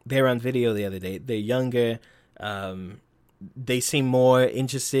younger. They were on video the other day. They're younger. They seem more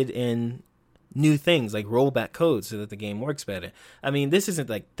interested in new things like rollback codes so that the game works better. I mean, this isn't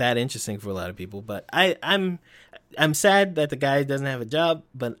like that interesting for a lot of people, but I'm sad that the guy doesn't have a job,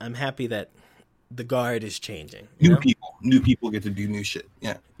 but I'm happy that the guard is changing. New people get to do new shit.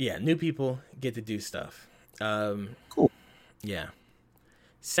 Yeah, new people get to do stuff. Cool. Yeah.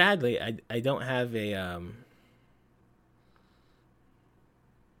 Sadly, I don't have a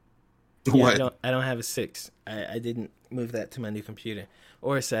what? I don't have a 6. I didn't move that to my new computer,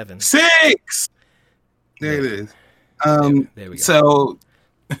 or a 7. 6. There it is. There we go. So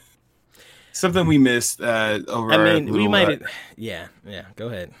something we missed over. I mean, we might. Yeah. Go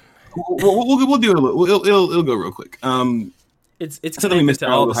ahead. We'll do it. It'll go real quick. It's something we missed to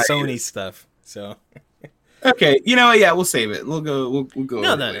all the Sony stuff. So. Okay, you know what? Yeah, we'll save it. We'll go. We'll go.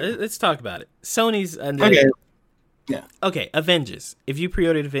 No. Let's talk about it. Sony's okay. Yeah. Okay, Avengers. If you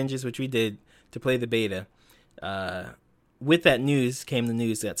pre-ordered Avengers, which we did to play the beta, with that news came the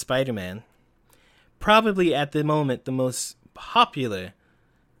news that Spider-Man, probably at the moment the most popular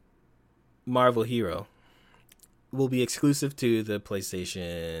Marvel hero, will be exclusive to the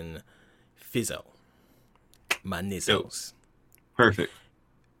PlayStation Fizzo. My nizzles. Perfect.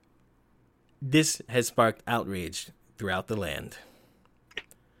 This has sparked outrage throughout the land.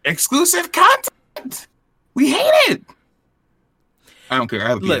 Exclusive content. We hate it. I don't care. I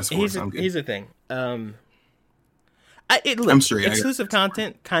have a PS4, so I'm good. Here's the thing. I'm straight. Exclusive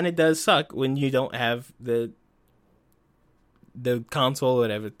content kind of does suck when you don't have the console or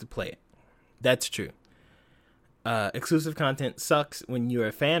whatever to play it. That's true. Exclusive content sucks when you're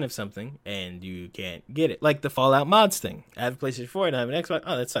a fan of something and you can't get it. Like the Fallout mods thing. I have a PlayStation 4 and I have an Xbox.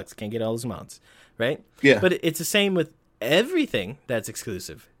 Oh, that sucks. Can't get all those mods. Right? Yeah. But it's the same with everything that's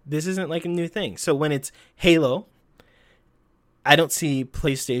exclusive. This isn't like a new thing. So when it's Halo, I don't see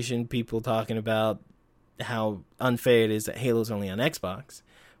PlayStation people talking about how unfair it is that Halo's only on Xbox.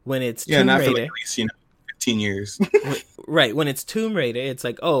 When it's Tomb not Raider, for like at least 15 years. Right, when it's Tomb Raider, it's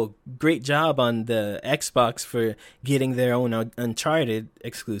like, oh, great job on the Xbox for getting their own Uncharted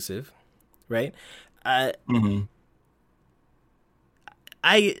exclusive, right? I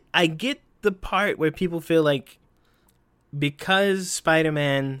get the part where people feel like because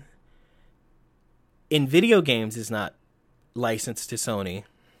Spider-Man in video games is not licensed to Sony,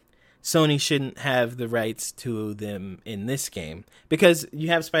 Sony shouldn't have the rights to them in this game. Because you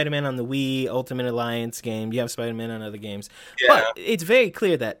have Spider-Man on the Wii, Ultimate Alliance game, you have Spider-Man on other games. Yeah. But it's very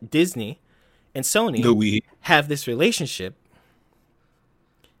clear that Disney and Sony have this relationship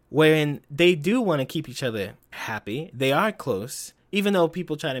wherein they do want to keep each other happy. They are close. Even though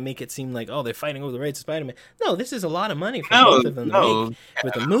people try to make it seem like, oh, they're fighting over the rights of Spider-Man. No, this is a lot of money for both of them to make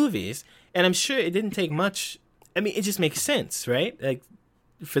with the movies. And I'm sure it didn't take much. I mean, it just makes sense, right? Like,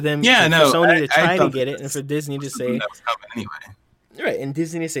 for them, for Sony to try to get it, and for Disney to say, that was coming anyway. right, and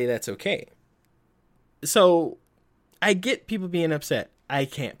Disney to say that's okay. So, I get people being upset. I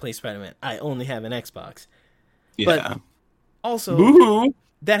can't play Spider-Man. I only have an Xbox. Yeah. But also, Boo-hoo.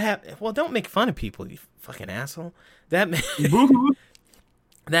 well, don't make fun of people, you fucking asshole. Boo-hoo.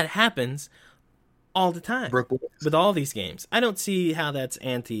 That happens all the time with all these games. I don't see how that's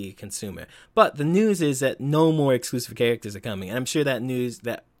anti-consumer. But the news is that no more exclusive characters are coming. And I'm sure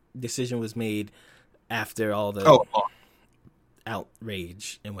that decision was made after all the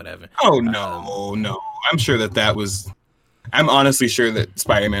outrage and whatever. Oh, no. I'm sure that was... I'm honestly sure that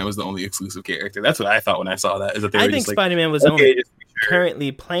Spider-Man was the only exclusive character. That's what I thought when I saw that. Is that they were I think just Spider-Man was the only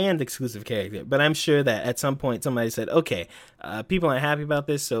currently planned exclusive character. But I'm sure that at some point somebody said, okay, people aren't happy about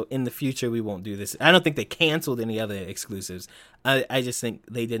this, so in the future we won't do this. I don't think they canceled any other exclusives. I just think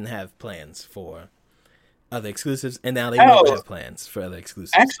they didn't have plans for other exclusives, and now they won't have plans for other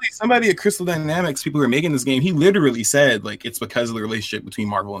exclusives. Actually, somebody at Crystal Dynamics, people who are making this game, he literally said, like, it's because of the relationship between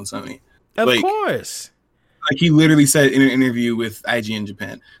Marvel and Sony. Of course. Like, he literally said in an interview with IGN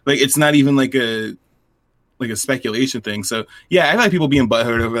Japan. Like, it's not even like a speculation thing. So, yeah, I feel like people being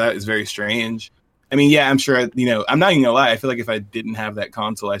butthurt over that is very strange. I mean, yeah, I'm sure, I'm not even gonna lie. I feel like if I didn't have that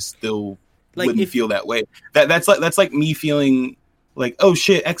console, I still wouldn't feel that way. That's like me feeling like, oh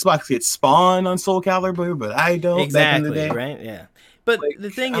shit, Xbox gets Spawn on Soul Calibur, but I don't. Exactly, right? Yeah. But the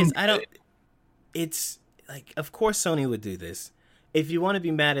thing is, it's like, of course Sony would do this. If you want to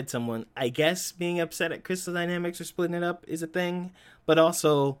be mad at someone, I guess being upset at Crystal Dynamics or splitting it up is a thing, but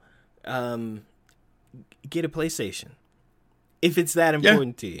also get a PlayStation if it's that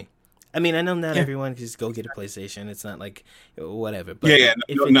important to you. I mean, I know not everyone can just go get a PlayStation. It's not like whatever. But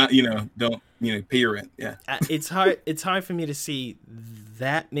don't pay your rent. Yeah, it's hard. It's hard for me to see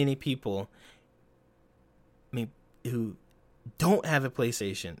that many people, who don't have a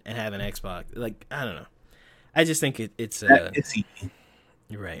PlayStation and have an Xbox. Like, I don't know. I just think it's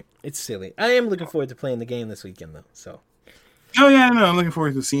you're right. It's silly. I am looking forward to playing the game this weekend, though. So. Oh yeah, no, I'm looking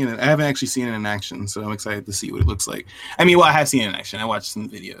forward to seeing it. I haven't actually seen it in action, so I'm excited to see what it looks like. I mean, I have seen it in action. I watched some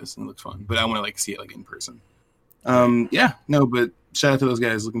videos and it looks fun, but I want to see it in person. But shout out to those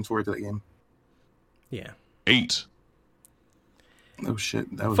guys. Looking forward to that game. Yeah. 8. Oh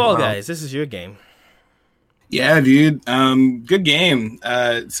shit, that was Fall Guys. This is your game. Yeah, dude. Good game.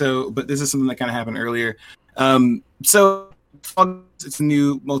 But this is something that kind of happened earlier. So it's a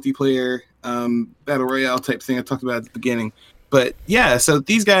new multiplayer battle royale type thing I talked about at the beginning. But yeah, so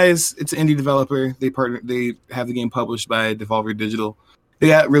these guys, it's an indie developer. They have the game published by Devolver Digital. They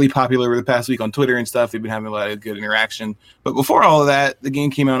got really popular over the past week on Twitter and stuff. They've been having a lot of good interaction. But before all of that, the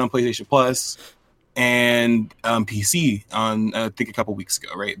game came out on PlayStation Plus and PC on I think a couple weeks ago,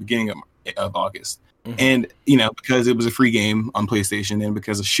 right? Beginning of August. Mm-hmm. And, because it was a free game on PlayStation and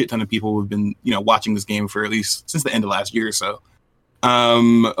because a shit ton of people have been, watching this game for at least since the end of last year or so,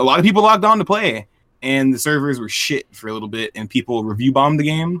 a lot of people logged on to play and the servers were shit for a little bit and people review bombed the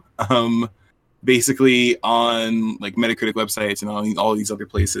game, basically on Metacritic websites and all these other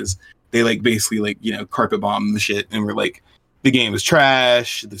places. They basically carpet bomb the shit and were like, the game is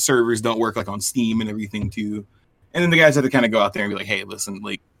trash. The servers don't work on Steam and everything too. And then the guys had to kind of go out there and be like, hey, listen,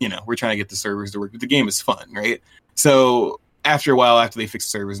 we're trying to get the servers to work, but the game is fun, right? So after a while, after they fixed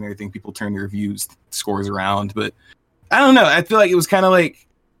the servers and everything, people turned their reviews scores around. But I don't know. I feel like it was kind of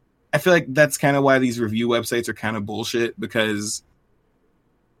I feel like that's kind of why these review websites are kind of bullshit, because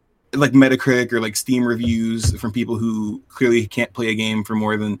Metacritic or Steam reviews from people who clearly can't play a game for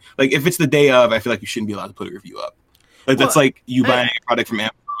more than, if it's the day of, I feel like you shouldn't be allowed to put a review up. That's you buying a product from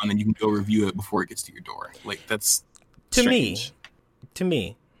Amazon and you can go review it before it gets to your door. That's strange. To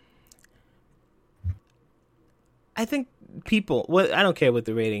me, I think people, I don't care what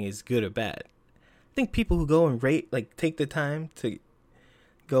the rating is, good or bad. I think people who go and rate, take the time to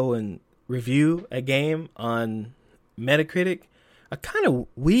go and review a game on Metacritic are kind of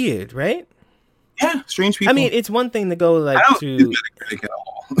weird, right? Yeah, strange people. I mean, it's one thing to go I don't use Metacritic at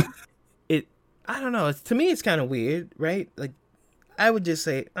all. I don't know. To me, it's kind of weird, right? I would just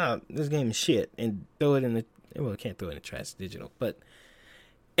say, oh, this game is shit, and throw it in the... Well, I can't throw it in the trash digital, but...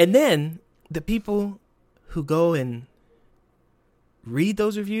 And then, the people who go and read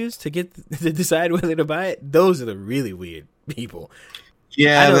those reviews to decide whether to buy it, those are the really weird people.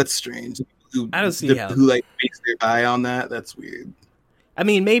 Yeah, that's strange. I don't see how... Who base their buy on that, that's weird. I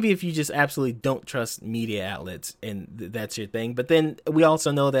mean, maybe if you just absolutely don't trust media outlets and that's your thing. But then we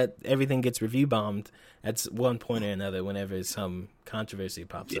also know that everything gets review bombed at one point or another whenever some controversy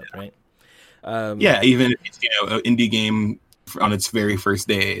pops up, right? Even if it's, an indie game on its very first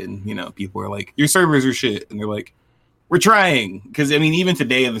day, and people are like, your servers are shit, and they're like, we're trying. Because I mean, even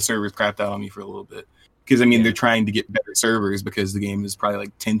today the servers crapped out on me for a little bit. Because I mean, they're trying to get better servers because the game is probably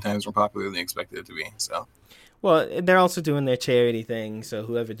like 10 times more popular than they expected it to be. So. Well, they're also doing their charity thing, so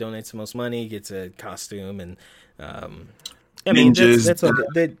whoever donates the most money gets a costume, and I mean that's what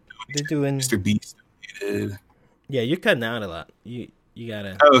they're doing. Mr. Beast donated. Yeah, you're cutting out a lot. You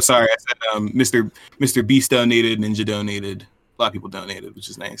gotta. Oh, sorry, I said Mr. Beast donated, Ninja donated, a lot of people donated, which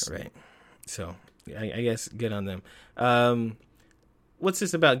is nice. Right. So I guess good on them. What's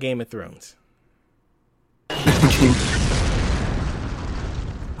this about Game of Thrones?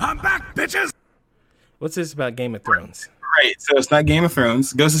 I'm back, bitches. What's this about Game of Thrones? Right, so it's not Game of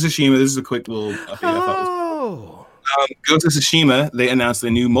Thrones. Ghost of Tsushima, this is a quick little update I thought was Ghost of Tsushima, they announced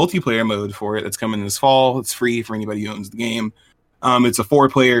a new multiplayer mode for it that's coming this fall. It's free for anybody who owns the game. It's a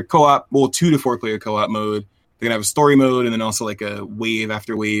 4-player co-op, 2 to 4-player co-op mode. They're going to have a story mode and then also like a wave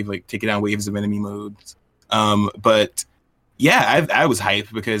after wave, like taking down waves of enemy modes. But yeah, I was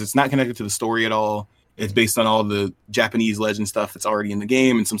hyped because it's not connected to the story at all. It's based on all the Japanese legend stuff that's already in the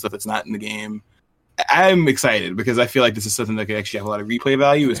game and some stuff that's not in the game. I'm excited because I feel like this is something that could actually have a lot of replay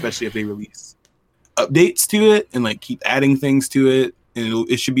value, especially if they release updates to it and like keep adding things to it. And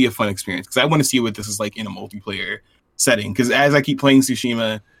it should be a fun experience because I want to see what this is like in a multiplayer setting. Because as I keep playing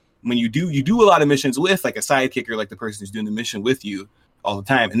Tsushima, when you do a lot of missions with like a sidekick or like the person who's doing the mission with you all the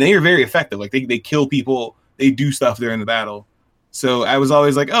time, and they are very effective. Like they kill people, they do stuff during the battle. So I was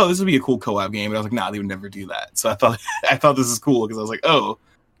always like, oh, this would be a cool co-op game. But I was like, nah, they would never do that. So I thought this is cool because I was like, oh,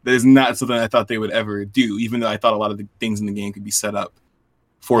 that is not something I thought they would ever do, even though I thought a lot of the things in the game could be set up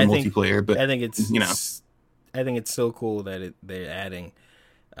for multiplayer. But I think it's I think it's so cool that they're adding.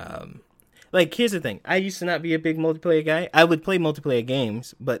 Like, here's the thing: I used to not be a big multiplayer guy. I would play multiplayer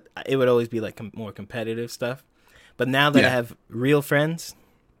games, but it would always be like more competitive stuff. But now that I have real friends,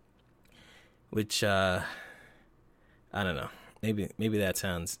 which I don't know, maybe that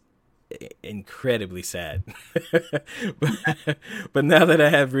sounds incredibly sad, but now that I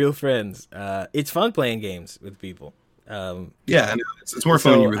have real friends, it's fun playing games with people. It's more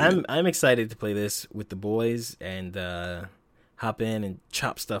fun. So I'm excited to play this with the boys and hop in and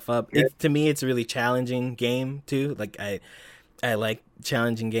chop stuff up. To me, it's a really challenging game too. Like I like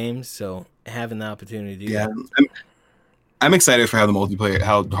challenging games, so having the opportunity to do that. I'm excited for how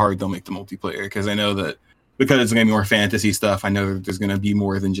hard they'll make the multiplayer, because I know that because it's going to be more fantasy stuff, I know that there's going to be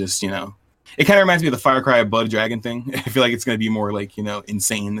more than just, it kind of reminds me of the Far Cry Blood Dragon thing. I feel like it's going to be more like,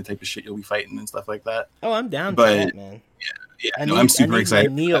 insane, the type of shit you'll be fighting and stuff like that. Oh, I'm down for that, man. I'm super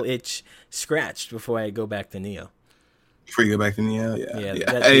excited. I need my Neo itch scratched before I go back to Neo. Before you go back to Neo? Yeah.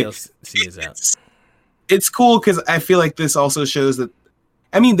 That DLC is out. It's cool because I feel like this also shows that,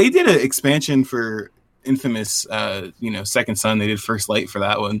 they did an expansion for Infamous, Second Son. They did First Light for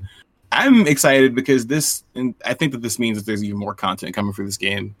that one. I'm excited because I think that this means that there's even more content coming for this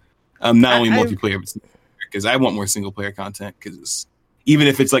game. Not only multiplayer, but because I want more single player content, because even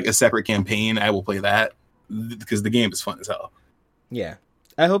if it's like a separate campaign, I will play that because the game is fun as hell. Yeah.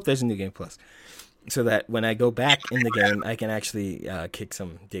 I hope there's a New Game Plus so that when I go back in the game, I can actually kick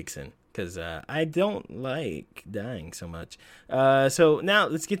some dicks in, because I don't like dying so much. So now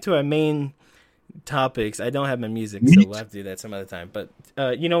let's get to our main topics. I don't have my music, so we'll have to do that some other time. But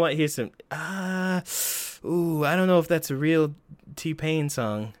you know what? Here's some. I don't know if that's a real T-Pain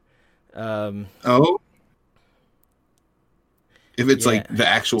song. If it's like the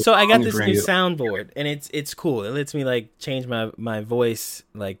actual. So I got this new soundboard, and it's cool. It lets me like change my voice,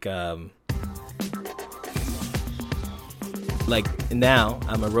 like now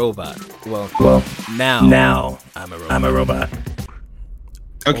I'm a robot. Well, now I'm a robot.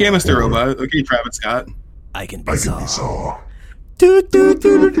 Okay, Mr. Robot. Okay, Travis Scott. I can be Saw. What's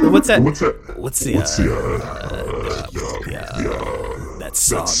that? What's the that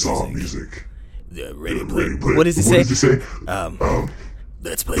Saw music? Yeah, ready play. What does he say?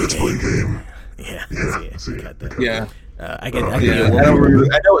 Let's play a game. Yeah. Got that. Yeah. I don't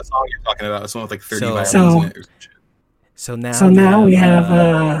remember. I know what song you're talking about. It's one with like 30 violins in it. So now we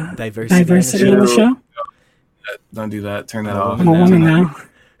have diversity in the show. Don't do that. Turn that off. I'm a woman now.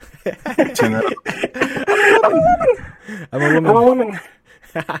 Turn that off. I'm a woman.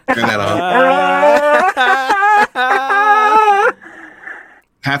 Turn that off.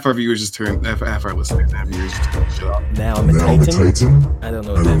 Half our viewers just turned. Half our listeners and viewers just turned shit off. Now I'm a Titan. I don't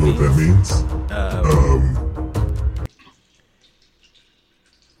know what that means.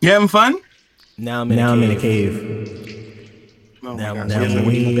 You having fun? Now I'm in a cave. Oh Now my I'm gosh.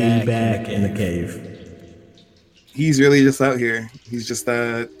 way back in the cave. He's really just out here. He's just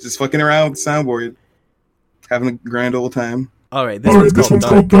fucking around with the soundboard, having a grand old time. All right, this one's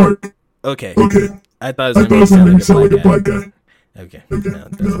called Dark. Okay. I thought it was going to sound like a black guy. Okay. No,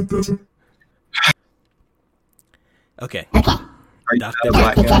 it doesn't. Okay. Are you Dr. a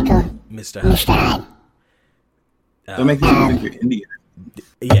black guy? Mr. Hyde. Don't make me think you're Indian.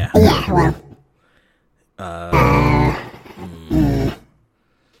 Yeah.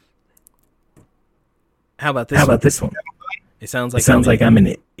 How about this one? It sounds like I'm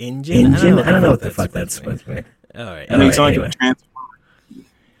an engine. I don't know what the fuck that's supposed to be. All right. That makes like a transformer.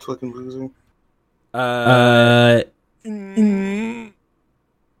 Fucking loser.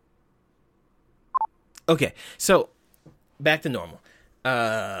 Okay, so back to normal.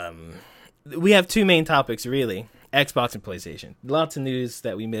 We have two main topics, really: Xbox and PlayStation. Lots of news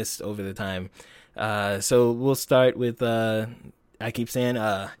that we missed over the time. So we'll start with I keep saying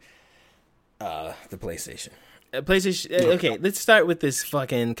the PlayStation. Okay, let's start with this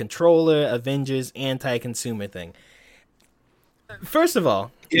fucking controller Avengers anti-consumer thing. First of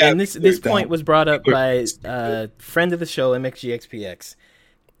all, and this point was brought up by a friend of the show, MXGXPX.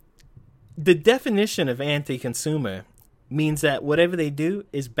 The definition of anti-consumer means that whatever they do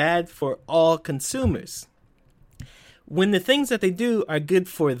is bad for all consumers. When the things that they do are good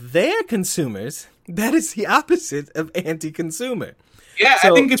for their consumers, that is the opposite of anti-consumer. Yeah,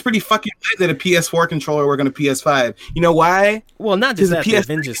 so, I think it's pretty fucking weird that a PS4 controller work on a PS5. You know why? Well, not just that, the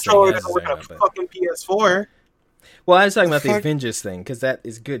Avengers thing. Doesn't work on a fucking PS4. Well, I was talking about the Avengers thing because that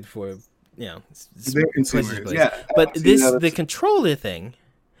is good for, their consumers. Yeah, but the controller thing.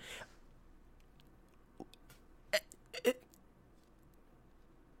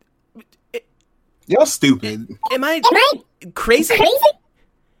 Y'all stupid. Am I crazy?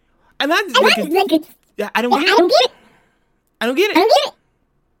 I'm not. I don't get it.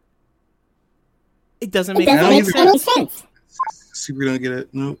 It doesn't make any sense. Super don't get it.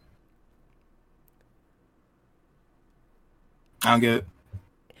 Nope. I don't get it.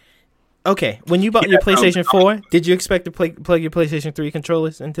 Okay, when you bought your PlayStation 4, did you expect to plug your PlayStation 3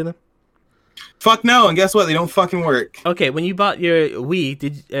 controllers into them? Fuck no, and guess what? They don't fucking work. Okay, when you bought your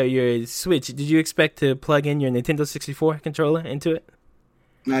Wii, your Switch, did you expect to plug in your Nintendo 64 controller into it?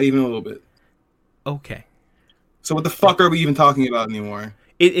 Not even a little bit. Okay. So what the fuck are we even talking about anymore?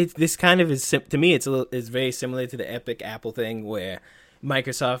 This kind of is, to me, it's very similar to the Epic Apple thing where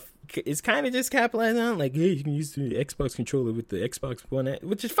Microsoft is kind of just capitalizing on, like, hey, you can use the Xbox controller with the Xbox One,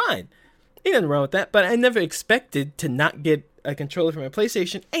 which is fine. Ain't nothing wrong with that, but I never expected to not get a controller from a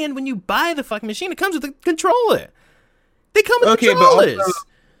PlayStation, and when you buy the fucking machine, it comes with a controller. They come with controllers. But also,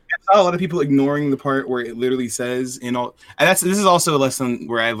 I saw a lot of people ignoring the part where it literally says in all. And this is also a lesson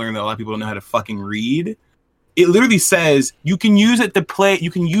where I learned that a lot of people don't know how to fucking read. It literally says you can use it to play. You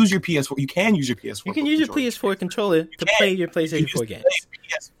can use your PS4. You can use your PS4. You can use your PS4 controller to play your PlayStation 4 games.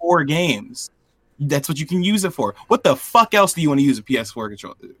 PS4 games. That's what you can use it for. What the fuck else do you want to use a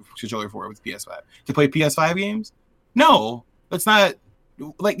PS4 controller for with PS5? To play PS5 games? No, that's not.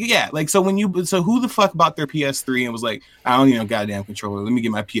 So who the fuck bought their PS3 and was like, I don't need no goddamn controller. Let me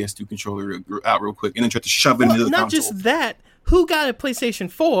get my PS2 controller out real quick, and then tried to shove it into the console. Not just that. Who got a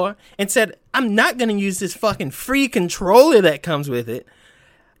PlayStation 4 and said, I'm not going to use this fucking free controller that comes with it.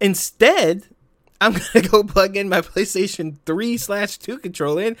 Instead, I'm going to go plug in my PlayStation 3/2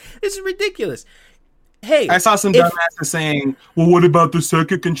 controller in. This is ridiculous. Hey, I saw some dumbasses saying, well, what about the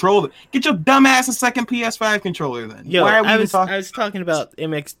second controller? Get your dumbass a second PS5 controller then. Yo, why are we I was talking about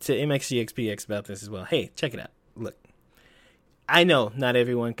MXGXPX about this as well. Hey, check it out. Look, I know not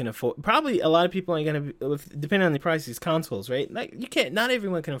everyone can afford. Probably a lot of people ain't gonna be, depending on the price of these consoles, right? Like you can't. Not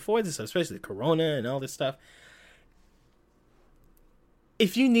everyone can afford this, especially Corona and all this stuff.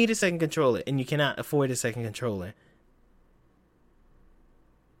 If you need a second controller and you cannot afford a second controller,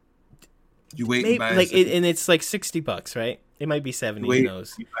 you wait and buy and it's like $60, right? It might be 70. Who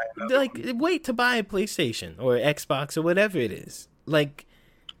knows? Wait to buy a PlayStation or Xbox or whatever it is. Like,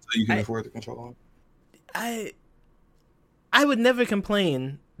 so you can afford the controller. I would never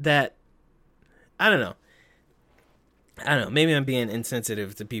complain that. I don't know. Maybe I'm being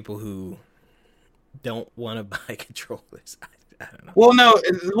insensitive to people who don't want to buy controllers. I don't know. Well, no.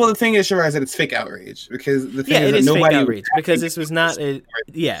 Well, the thing is, Shirai, is that it's fake outrage because the thing is that nobody fake outrage because this was not a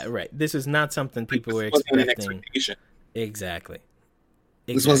right. This was not something people were expecting. Exactly.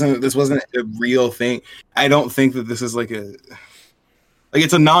 This wasn't a real thing. I don't think that this is like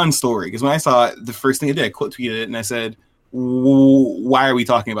it's a non-story because when I saw it, the first thing I did, I quote tweeted it and I said, "Why are we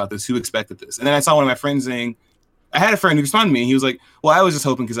talking about this? Who expected this?" And then I saw one of my friends saying, I had a friend who responded to me, and he was like, "Well, I was just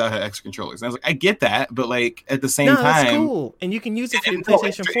hoping because I had extra controllers." And I was like, "I get that, but like at the same time, that's cool, and you can use it for your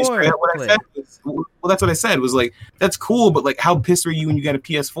PlayStation 4. Well, that's what I said. Was like, that's cool, but like, how pissed were you when you got a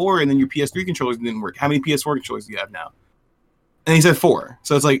PS4 and then your PS3 controllers didn't work? How many PS4 controllers do you have now?" And he said 4.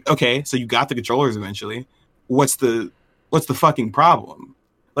 So it's like, okay, so you got the controllers eventually. What's the fucking problem?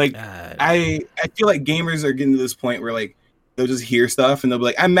 Like, I feel like gamers are getting to this point where like they'll just hear stuff and they'll be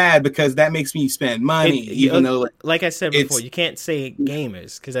like, "I'm mad because that makes me spend money," even though like I said before, you can't say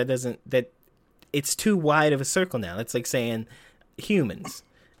gamers because it's too wide of a circle now. It's like saying humans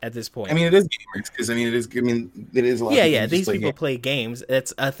at this point. I mean, it is gamers because it is a lot. Yeah. These people play games.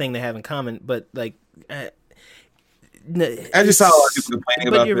 That's a thing they have in common. But like, I just saw a lot of people complaining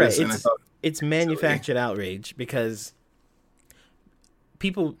about this, right. and I thought it's manufactured outrage because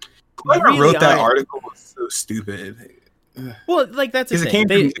people. Whoever wrote that article was so stupid. Well, like that's because it came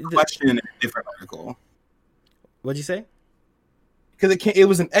from a question in a different article. What'd you say? Because it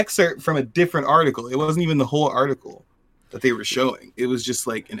was an excerpt from a different article. It wasn't even the whole article that they were showing. It was just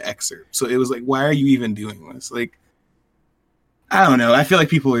like an excerpt. So it was like, why are you even doing this? Like, I don't know. I feel like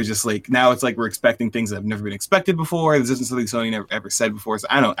people are just like, now it's like we're expecting things that have never been expected before. This isn't something Sony never ever said before. So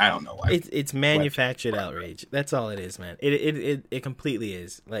I don't know why. It's manufactured outrage. That's all it is, man. It completely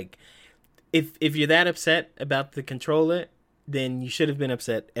is. Like, if you're that upset about the controller, then you should have been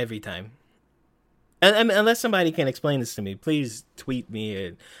upset every time. And unless somebody can explain this to me, please tweet me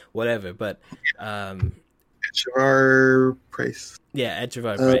or whatever. But at Shavar Price. Yeah, at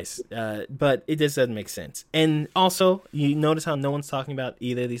Shavar Price. But it just doesn't make sense. And also, you notice how no one's talking about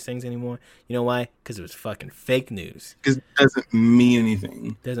either of these things anymore. You know why? Because it was fucking fake news. Because it doesn't mean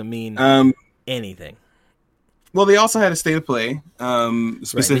anything. Doesn't mean anything. Well, they also had a state of play,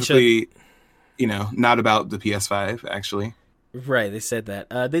 specifically. Right, not about the PS5, actually. Right, they said that.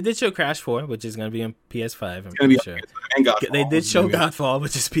 They did show Crash 4, which is going to be on PS5. I'm pretty sure. And Godfall. They did show Godfall,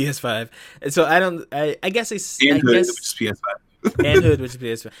 which is PS5. And so I guess they... And Hood, which is PS5. And Hood, which is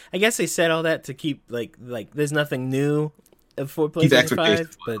PS5. I guess they said all that to keep, like there's nothing new for PlayStation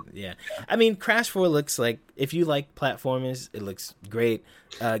 5. But, yeah. I mean, Crash 4 looks like... If you like platformers, it looks great.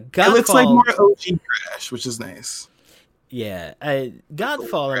 Godfall... It looks like more OG Crash, which is nice. Yeah.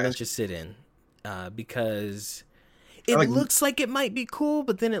 Godfall I'm interested in. Because it looks like it might be cool,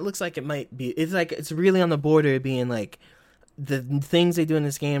 but then it looks like it might be. It's like it's really on the border of being like the things they do in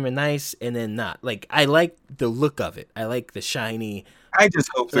this game are nice and then not. Like I like the look of it. I like the shiny. I just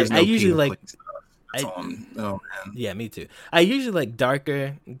hope there's no. I usually like. Oh man. Yeah, me too. I usually like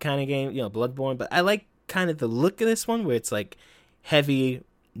darker kind of game, Bloodborne, but I like kind of the look of this one where it's like heavy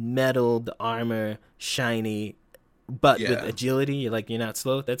metaled armor, shiny. But with agility, you're not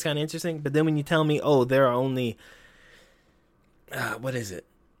slow. That's kind of interesting. But then when you tell me, there are only, what is it?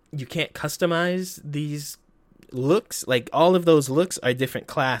 You can't customize these looks. Like all of those looks are different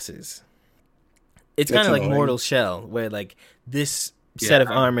classes. It's kind of like Mortal Shell, where like this set of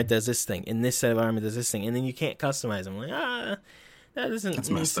armor does this thing, and this set of armor does this thing, and then you can't customize them. Like that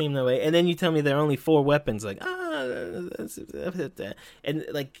doesn't seem that way. And then you tell me there are only 4 weapons. Like and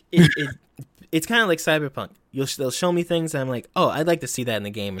like it's kind of like Cyberpunk. They'll show me things and I'm like, I'd like to see that in the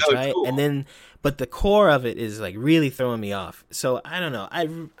game and try it. And then, but the core of it is like really throwing me off. So I don't know.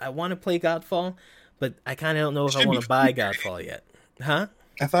 I want to play Godfall, but I kind of don't know if I want to buy Godfall yet. Huh?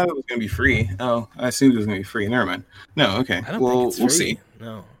 I thought it was going to be free. Oh, I assumed it was going to be free. Never mind. No, okay. I don't think it's free. We'll see.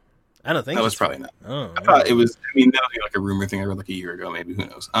 No, I don't think that was probably not. Oh, I thought it was. I mean, that was like a rumor thing I read like a year ago. Maybe, who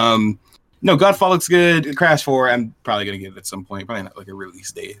knows? No, Godfall looks good. Crash 4, I'm probably going to get it at some point. Probably not like a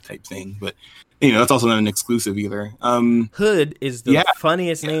release day type thing, but that's also not an exclusive either. Hood is the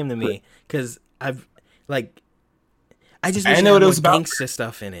funniest name to me because I just wish I know it was about gangsta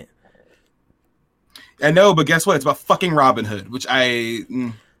stuff in it. I know, but guess what? It's about fucking Robin Hood, which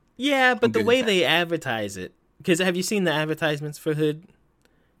yeah, but the way they advertise it, because have you seen the advertisements for Hood?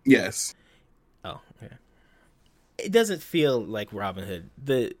 Yes. Oh, okay. It doesn't feel like Robin Hood.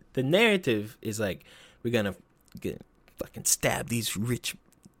 The narrative is like we're gonna fucking stab these rich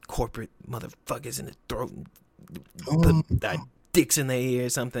corporate motherfuckers in the throat and put our dicks in their ear or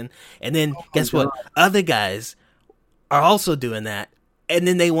something. And then guess what? Other guys are also doing that, and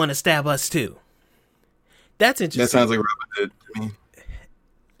then they want to stab us too. That's interesting. That sounds like Robin Hood to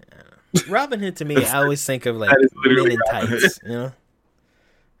me. Robin Hood to me, I always think of like men in tights,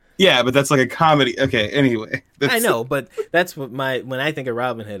 Yeah, but that's like a comedy. Okay, anyway. I know, but that's what when I think of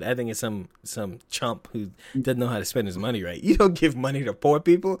Robin Hood, I think of some chump who doesn't know how to spend his money right. You don't give money to poor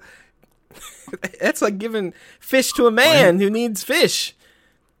people. That's like giving fish to a man who needs fish.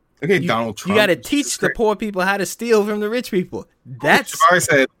 Okay, Donald Trump. You got to teach the poor people how to steal from the rich people. That's Shavar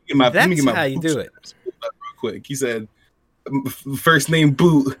said, that's how you do it. quick. He said, first name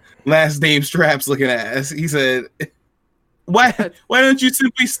Boot, last name Straps looking ass. He said, why don't you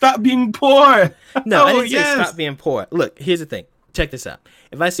simply stop being poor? No, I didn't say stop being poor. Look, here's the thing. Check this out.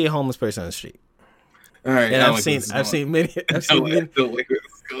 If I see a homeless person on the street, all right, and I've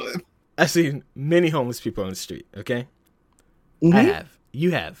seen many homeless people on the street. Okay, Mm-hmm. I have.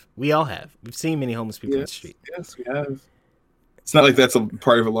 You have. We all have. We've seen many homeless people on the street. Yes, we have. It's not like that's a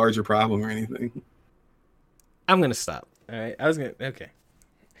part of a larger problem or anything. I'm gonna stop. All right. Okay.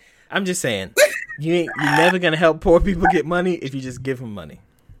 I'm just saying, you're never gonna help poor people get money if you just give them money.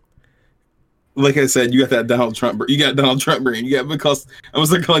 Like I said, you got that Donald Trump. You got Donald Trump brain. You got because I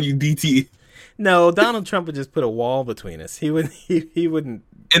was like calling you DT. No, Donald Trump would just put a wall between us. He wouldn't.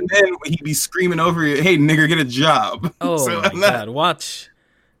 And then he'd be screaming over you, "Hey, nigger, get a job!" Oh so my God!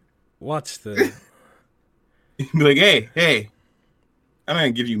 Watch the. He'd be like, "Hey, I'm not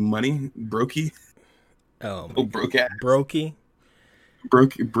gonna give you money, brokey." Oh, broke ass, brokey,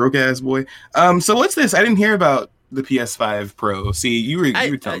 broke ass boy. So what's this? I didn't hear about the PS5 Pro. See, you were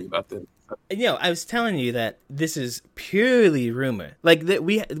telling me about this. I was telling you that this is purely rumor. Like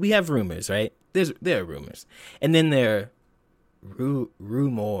we have rumors, right? There are rumors, and then there are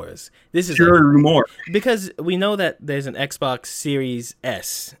rumors. This is pure rumor because we know that there's an Xbox Series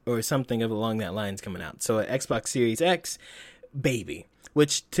S or something along that lines coming out. So an Xbox Series X, baby,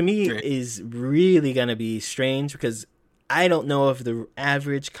 which to me is really gonna be strange because I don't know if the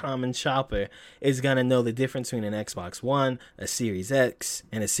average common shopper is going to know the difference between an Xbox One, a Series X,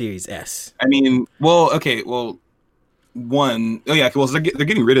 and a Series S. I mean, one. Oh yeah, well they're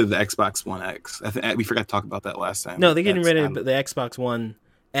getting rid of the Xbox One X. We forgot to talk about that last time. No, they're getting rid of the Xbox One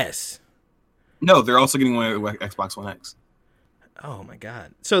S. No, they're also getting rid of the Xbox One X. Oh my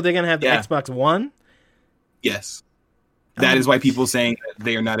God! So they're going to have the Xbox One? Yes. That is why people saying that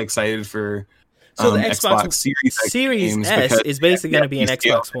they are not excited for. So the Xbox Series S is basically going to be an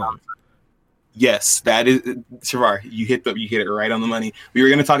Xbox One. Yes, that is Shavar. You hit it right on the money. We were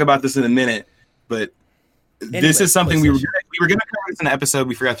going to talk about this in a minute, but anyway, this is something we were going to cover this in an episode.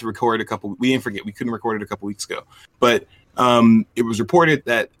 We forgot to record we didn't forget. We couldn't record it a couple weeks ago, but it was reported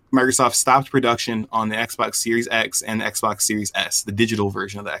that Microsoft stopped production on the Xbox Series X and the Xbox Series S, the digital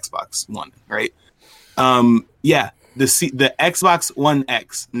version of the Xbox One. Right? The Xbox One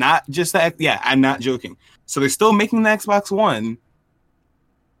X, not just the X. Yeah, I'm not joking. So they're still making the Xbox One,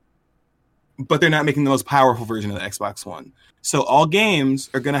 but they're not making the most powerful version of the Xbox One. So all games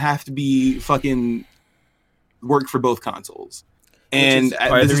are gonna have to be fucking work for both consoles. And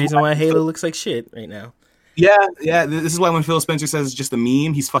part of the reason why Halo looks like shit right now. Yeah. This is why when Phil Spencer says it's just a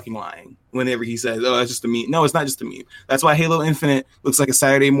meme, he's fucking lying. Whenever he says, "Oh, it's just a meme," no, it's not just a meme. That's why Halo Infinite looks like a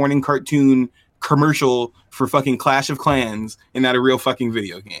Saturday morning cartoon commercial for fucking Clash of Clans and not a real fucking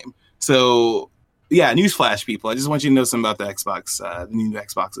video game. So yeah, newsflash, people. I just want you to know something about the Xbox, the new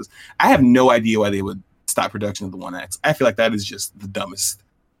Xboxes. I have no idea why they would stop production of the One X. I feel like that is just the dumbest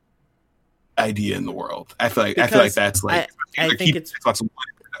idea in the world. I feel like that's like I think it's Xbox One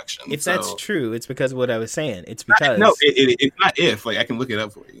in production. If that's true, it's because of what I was saying. It's because it's not if. Like I can look it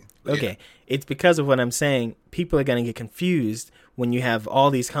up for you. But okay, it's because of what I'm saying. People are gonna get confused when you have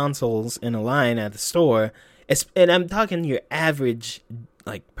all these consoles in a line at the store, and I'm talking your average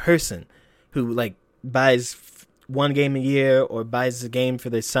like person who like buys one game a year or buys a game for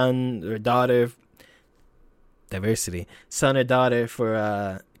their son or daughter, son or daughter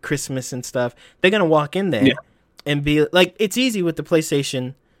for Christmas and stuff. They're gonna walk in there and be like, it's easy with the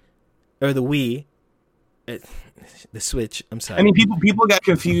PlayStation or the Wii. The Switch. I'm sorry. I mean, people got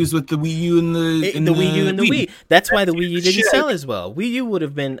confused with the Wii U and the Wii U and the Wii. That's why the Wii U didn't sell as well. Wii U would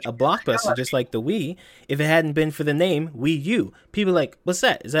have been a blockbuster just like the Wii if it hadn't been for the name Wii U. People are like, what's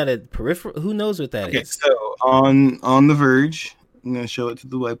that? Is that a peripheral? Who knows what that is? So on The Verge, I'm going to show it to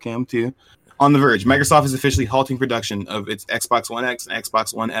the webcam too. On The Verge, Microsoft is officially halting production of its Xbox One X and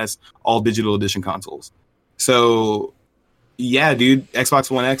Xbox One S all digital edition consoles. So yeah, dude,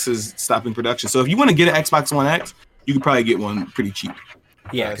 Xbox One X is stopping production. So if you want to get an Xbox One X, you could probably get one pretty cheap.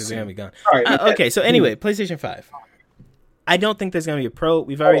 Yeah, because they're going to be gone. Okay, so anyway, PlayStation 5. I don't think there's going to be a Pro.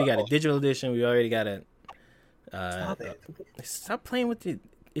 We've already got a digital edition. We've already got a... Stop playing with the...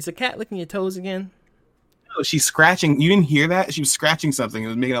 Is the cat licking your toes again? No, she's scratching. You didn't hear that? She was scratching something. It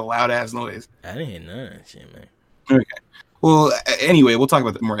was making a loud-ass noise. I didn't hear none of that shit, man. Okay. Well, anyway, we'll talk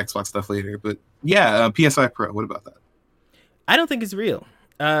about more Xbox stuff later. But yeah, PS5 Pro. What about that? I don't think it's real.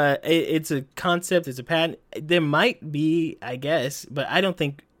 It's a concept. It's a patent. There might be, I guess, but I don't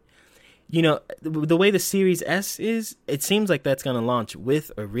think. You know, the way the Series S is, it seems like that's going to launch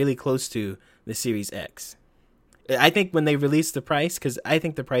with or really close to the Series X. I think when they release the price, because I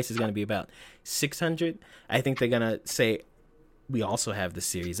think the price is going to be about $600. I think they're going to say we also have the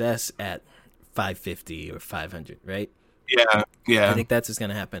Series S at $550 or $500, right? Yeah. I think that's what's going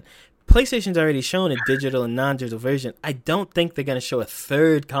to happen. PlayStation's already shown a digital and non-digital version. I don't think they're going to show a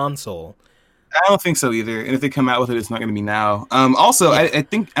third console. I don't think so either. And if they come out with it, it's not going to be now. Also, I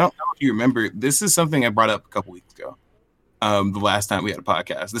think, I don't know if you remember, this is something I brought up a couple weeks ago. The last time we had a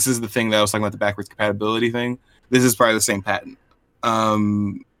podcast. This is the thing that I was talking about, the backwards compatibility thing. This is probably the same patent.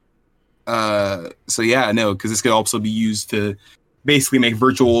 So yeah, no, because this could also be used to basically make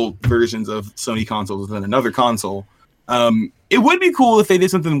virtual versions of Sony consoles within another console. It would be cool if they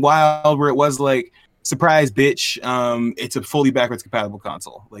did something wild where it was like, surprise, bitch, it's a fully backwards compatible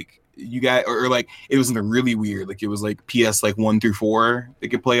console. Like you got, or like it was something really weird. Like it was like PS like 1 through 4. They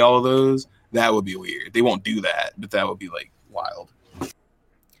could play all of those. That would be weird. They won't do that, but that would be like wild.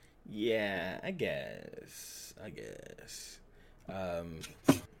 Yeah, I guess.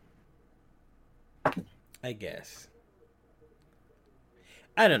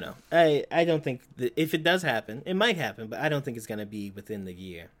 I don't know. I don't think that if it does happen, it might happen, but I don't think it's going to be within the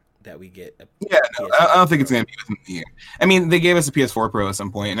year that we get a I don't think it's going to be within the year. I mean, they gave us a PS4 Pro at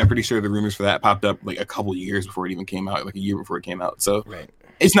some point, and I'm pretty sure the rumors for that popped up like a couple years before it even came out, like a year before it came out. So right.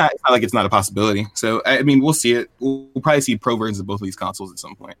 It's not like it's not a possibility. So, I mean, we'll see it. We'll probably see pro versions of both of these consoles at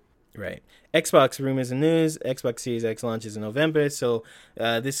some point. Right. Xbox rumors and news. Xbox Series X launches in November. So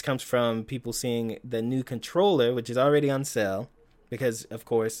this comes from people seeing the new controller, which is already on sale. Because, of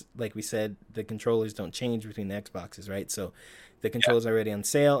course, like we said, the controllers don't change between the Xboxes, right? So the controller's already on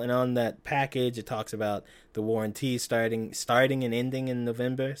sale. And on that package, it talks about the warranty starting and ending in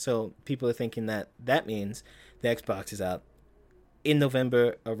November. So people are thinking that means the Xbox is out in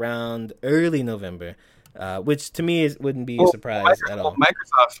November, around early November, which to me wouldn't be a surprise at all.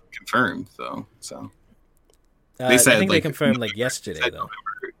 Microsoft confirmed, though. So they said, I think they confirmed like yesterday, though.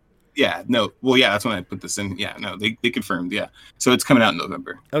 November. Yeah, no. Well, yeah, that's when I put this in. Yeah, no, they confirmed. Yeah, so it's coming out in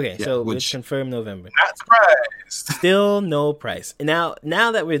November. Okay, yeah, so it's confirmed November. Not surprised. Still no price. Now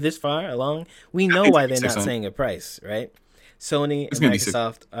that we're this far along, we know why they're not saying a price, right? Sony and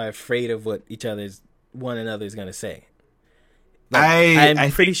Microsoft are afraid of what one another is going to say. Like,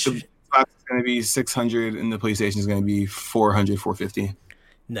 I'm pretty sure the Xbox is going to be 600 and the PlayStation is going to be 400, 450.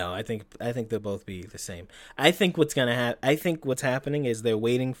 No, I think they'll both be the same. I think what's happening is they're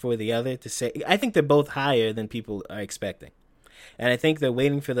waiting for the other to say. I think they're both higher than people are expecting, and I think they're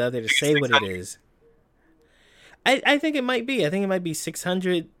waiting for the other to say what it is. I think it might be. I think it might be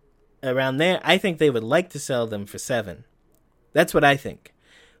 600 around there. I think they would like to sell them for 7. That's what I think.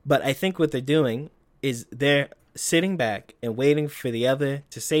 But I think what they're doing is they're sitting back and waiting for the other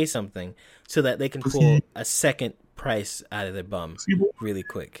to say something so that they can pull a second price out of their bum really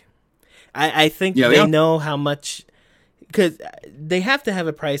quick. I think they know how much, because they have to have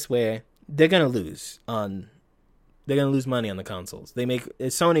a price where they're gonna lose money on the consoles.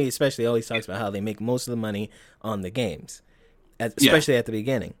 Sony especially always talks about how they make most of the money on the games, especially at the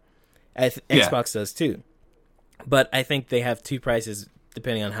beginning. Xbox does too, but I think they have two prices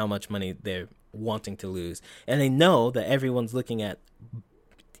depending on how much money they're wanting to lose, and they know that everyone's looking at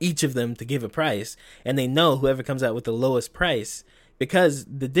each of them to give a price, and they know whoever comes out with the lowest price, because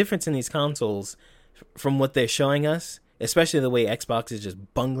the difference in these consoles from what they're showing us, especially the way Xbox is just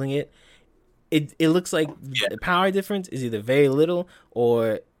bungling it looks like the power difference is either very little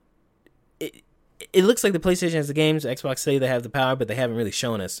or it looks like the PlayStation has the games, Xbox say they have the power, but they haven't really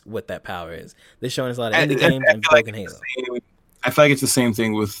shown us what that power is. They're showing us a lot of indie games and broken Halo. I feel like it's the same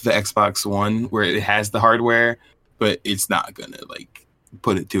thing with the Xbox One, where it has the hardware, but it's not gonna like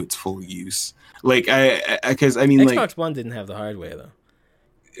put it to its full use. Like because I mean, Xbox One didn't have the hardware though.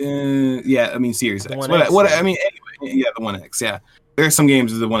 Yeah, I mean Series X. I mean, anyway, yeah, the One X. Yeah, there are some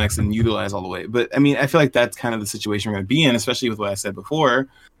games that the One X didn't utilize all the way, but I mean, I feel like that's kind of the situation we're gonna be in, especially with what I said before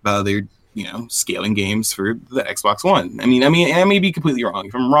about their scaling games for the Xbox One. I mean, I may be completely wrong.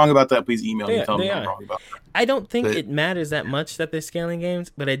 If I'm wrong about that, please email me and tell me I'm wrong about that. I don't think it matters that much that they're scaling games,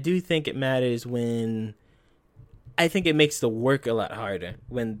 but I do think it matters when I think it makes the work a lot harder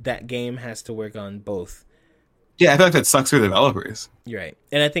when that game has to work on both. Yeah, I feel like that sucks for developers. You're right.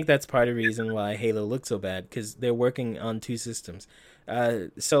 And I think that's part of the reason why Halo looks so bad, because they're working on two systems.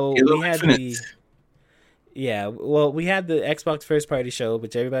 So Halo we had Infinite. We had the Xbox first party show,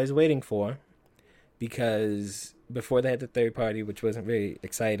 which everybody's waiting for, because before they had the third party, which wasn't very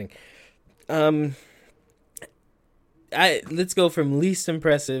exciting. Let's go from least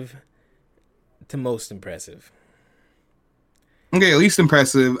impressive to most impressive. Okay, least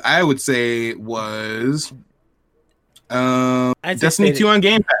impressive, I would say, was Destiny 2 on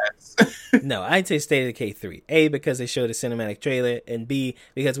Game Pass. No, I'd say State of Decay 3. A, because they showed a cinematic trailer, and B,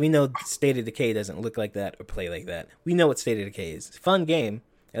 because we know State of Decay doesn't look like that or play like that. We know what State of Decay is. Fun game.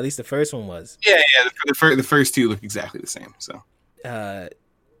 At least the first one was. Yeah. The first two look exactly the same. So, I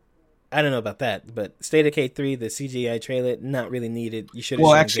don't know about that, but State of Decay 3, the CGI trailer, not really needed. You should have.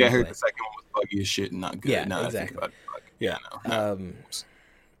 Well, actually, I heard the second one was buggy as shit and not good. Yeah, now exactly. I think about it. Yeah, no.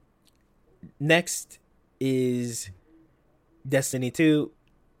 Next is Destiny 2.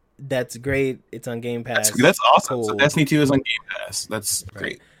 That's great. It's on Game Pass. That's awesome. Cool. So Destiny 2 is on Game Pass. That's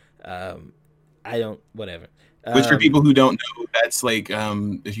great. Whatever. Which for people who don't know, that's like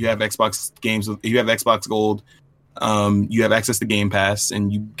if you have Xbox games, if you have Xbox Gold, you have access to Game Pass,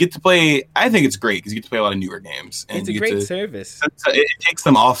 and you get to play. I think it's great because you get to play a lot of newer games. And it's a great service. It takes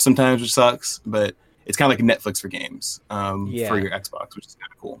them off sometimes, which sucks, but it's kind of like Netflix for games for your Xbox, which is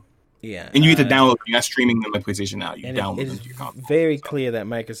kind of cool. Yeah, and you get to download. You're not streaming them like PlayStation now. You download them to your console. Very clear that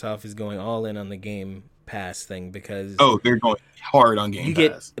Microsoft is going all in on the Game Pass thing because they're going hard on Game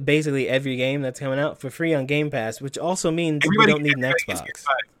Pass. Get basically every game that's coming out for free on Game Pass, which also means you don't need an Xbox.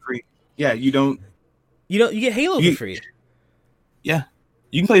 Free. Yeah, you don't. You get Halo for free. Yeah,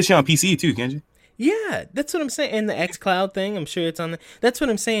 you can play this shit on PC too, can't you? Yeah, that's what I'm saying. And the xCloud thing, I'm sure it's on. That's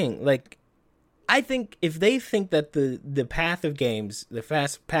what I'm saying. Like, I think if they think that the path of games, the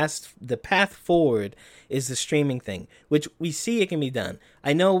path forward is the streaming thing, which we see it can be done.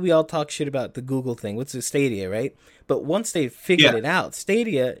 I know we all talk shit about the Google thing, what's the Stadia, right? But once they figured it out,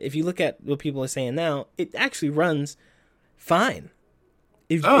 Stadia, if you look at what people are saying now, it actually runs fine.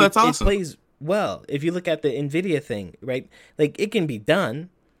 That's awesome. It plays well. If you look at the Nvidia thing, right? Like, it can be done.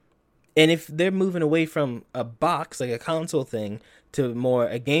 And if they're moving away from a box, like a console thing, to more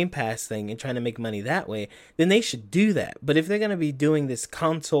a Game Pass thing and trying to make money that way, then they should do that. But if they're going to be doing this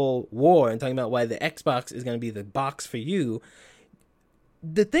console war and talking about why the Xbox is going to be the box for you,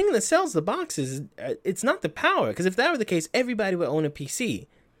 the thing that sells the boxes, it's not the power. Because if that were the case, everybody would own a PC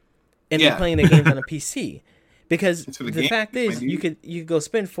and be playing their games on a PC. Because the fact is, you could go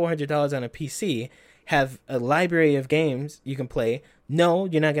spend $400 on a PC, have a library of games you can play. No,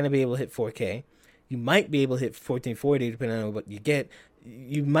 you're not going to be able to hit 4K. You might be able to hit 1440 depending on what you get.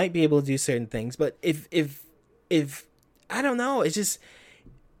 You might be able to do certain things, but if I don't know, it's just,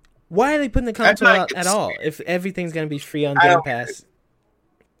 why are they putting the console out at all if everything's going to be free on Game Pass?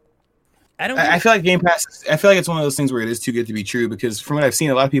 I feel like Game Pass. I feel like it's one of those things where it is too good to be true because from what I've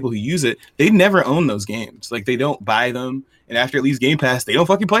seen, a lot of people who use it, they never own those games. Like they don't buy them, and after it leaves Game Pass, they don't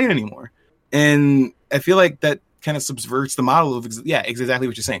fucking play it anymore. And I feel like that kind of subverts the model of exactly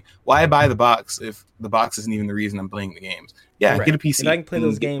what you're saying. Why buy the box if the box isn't even the reason I'm playing the games? Yeah, right. Get a PC. If I can play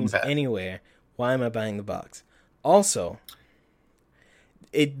those games anywhere, why am I buying the box? Also,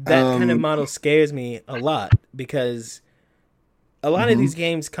 that kind of model scares me a lot because a lot of these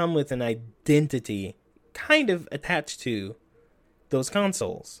games come with an identity kind of attached to those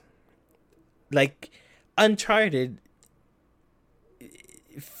consoles. Like Uncharted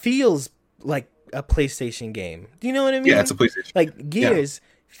feels like a PlayStation game. Do you know what I mean? Yeah, it's a PlayStation. Like Gears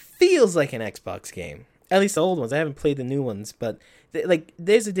feels like an Xbox game. At least the old ones. I haven't played the new ones, but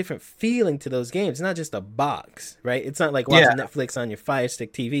there's a different feeling to those games. It's not just a box, right? It's not like watching Netflix on your Fire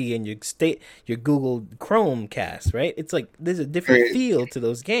Stick TV and your Google Chromecast, right? It's like there's a different feel to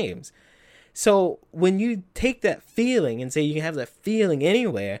those games. So when you take that feeling and say you can have that feeling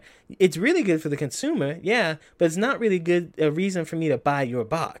anywhere, it's really good for the consumer, yeah, but it's not really a reason for me to buy your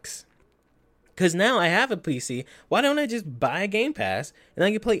box. Because now I have a PC, why don't I just buy a Game Pass and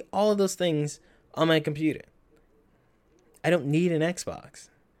I can play all of those things on my computer? I don't need an Xbox.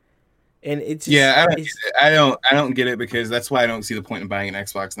 And it's just, I don't get it because that's why I don't see the point in buying an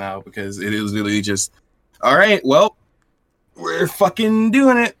Xbox now because it is really just, all right, well, we're fucking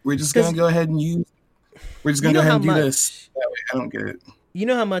doing it. We're just gonna go ahead and do this. I don't get it. You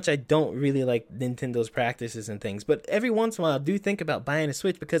know how much I don't really like Nintendo's practices and things, but every once in a while I do think about buying a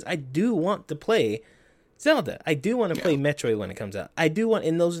Switch because I do want to play Zelda. I do want to play Metroid when it comes out. I do want,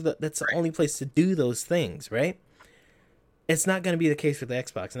 and that's the only place to do those things, right? It's not going to be the case with the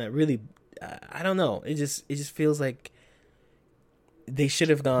Xbox, and that really, I don't know. It just feels like they should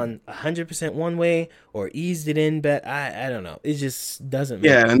have gone 100% one way or eased it in, but I don't know. It just doesn't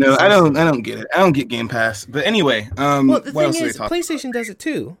make sense. I don't get it. I don't get Game Pass. But anyway, well, the thing is, PlayStation does it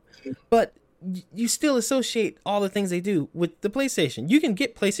too, but you still associate all the things they do with the PlayStation. You can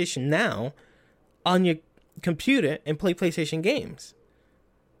get PlayStation Now on your computer and play PlayStation games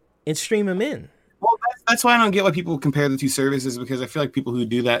and stream them in. Well, that's why I don't get why people compare the two services because I feel like people who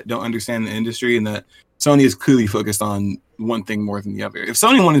do that don't understand the industry and that Sony is clearly focused on one thing more than the other. If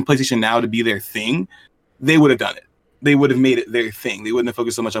Sony wanted PlayStation Now to be their thing, they would have done it. they would have made it their thing. They wouldn't have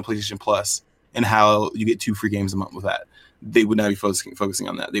focused so much on PlayStation Plus and how you get 2 free games a month with that. They would not be focusing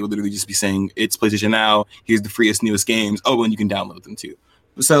on that. They would literally just be saying, it's PlayStation Now, here's the freest, newest games. Oh, and you can download them too.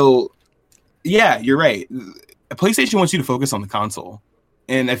 So, yeah, you're right. PlayStation wants you to focus on the console.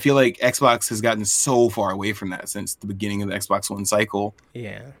 And I feel like Xbox has gotten so far away from that since the beginning of the Xbox One cycle.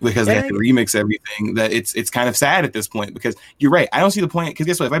 Yeah. Because they have to remix everything, that it's kind of sad at this point. Because you're right. I don't see the point. Because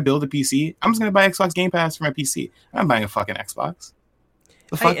guess what? If I build a PC, I'm just going to buy Xbox Game Pass for my PC. I'm not buying a fucking Xbox.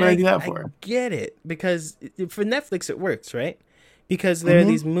 The fuck would I do that for? I get it. Because for Netflix, it works, right? Because there are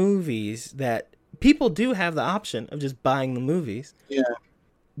these movies that people do have the option of just buying the movies. Yeah.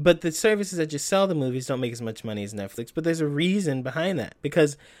 But the services that just sell the movies don't make as much money as Netflix. But there's a reason behind that.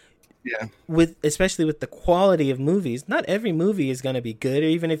 Because especially with the quality of movies, not every movie is going to be good. Or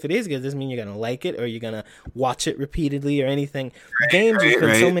even if it is good, doesn't mean you're going to like it or you're going to watch it repeatedly or anything. Games you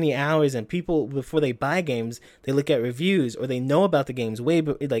spend so many hours, and people, before they buy games, they look at reviews or they know about the games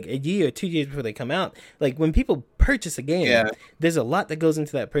like a year or 2 years before they come out. Like when people purchase a game, there's a lot that goes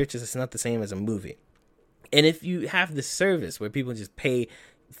into that purchase. It's not the same as a movie. And if you have this service where people just pay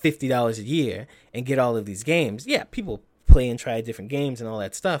 $50 a year and get all of these games, people play and try different games and all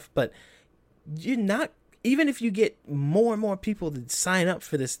that stuff, but you're not, even if you get more and more people to sign up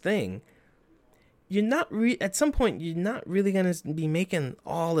for this thing, you're not at some point you're not really going to be making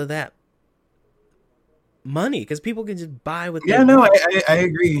all of that money because people can just buy what they want. I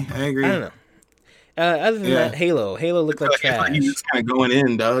agree. I don't know. Other than that, Halo looked like trash. You just kind of going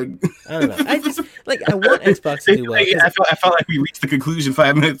in, dog. I don't know. I just I want Xbox to do well. I felt like we reached the conclusion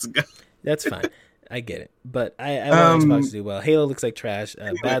 5 minutes ago. That's fine. I get it, but I want Xbox to do well. Halo looks like trash.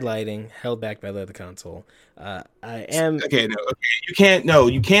 Bad lighting, held back by the other console. You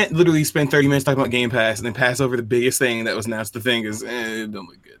can't literally spend 30 minutes talking about Game Pass and then pass over the biggest thing that was announced. The thing is, it don't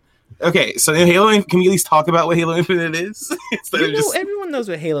look good. Okay, so in Halo, can we at least talk about what Halo Infinite is? Everyone knows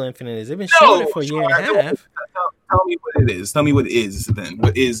what Halo Infinite is. They've been showing it for a year and a half. Tell me what it is. Tell me what it is then.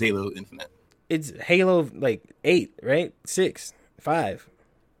 What is Halo Infinite? It's Halo 8, right? 6, 5.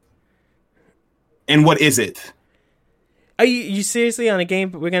 And what is it? Are you seriously on a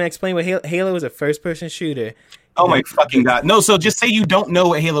game? We're going to explain what Halo is, a first-person shooter. Oh my fucking God. No, so just say you don't know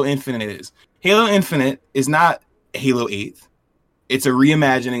what Halo Infinite is. Halo Infinite is not Halo 8. It's a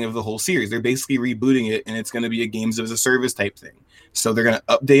reimagining of the whole series. They're basically rebooting it, and it's going to be a games as a service type thing. So they're going to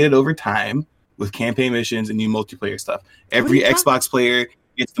update it over time with campaign missions and new multiplayer stuff. Every Xbox player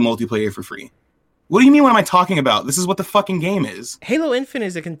gets the multiplayer for free. What do you mean? What am I talking about? This is what the fucking game is. Halo Infinite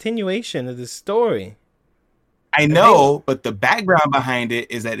is a continuation of the story. I know, but the background behind it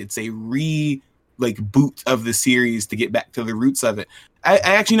is that it's a boot of the series to get back to the roots of it. I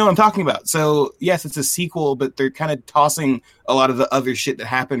actually know what I'm talking about. So yes, it's a sequel, but they're kind of tossing a lot of the other shit that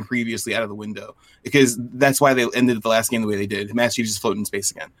happened previously out of the window because that's why they ended the last game the way they did. Master Chief just floating in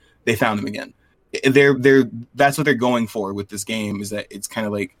space again. They found him again. That's what they're going for with this game, is that it's kind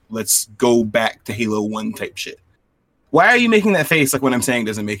of like, let's go back to Halo 1 type shit. Why are you making that face like what I'm saying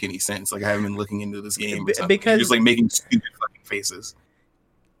doesn't make any sense? Like I haven't been looking into this game or something. Because you're just making stupid fucking faces.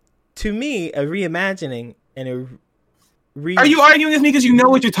 To me, a reimagining and a Are you arguing with me because you know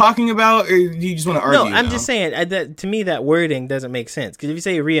what you're talking about, or do you just want to argue? No, I'm just saying that to me that wording doesn't make sense, because if you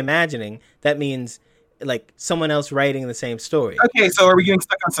say reimagining, that means like someone else writing the same story. Okay, so are we getting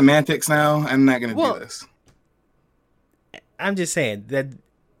stuck on semantics now? I'm not going to do this. I'm just saying that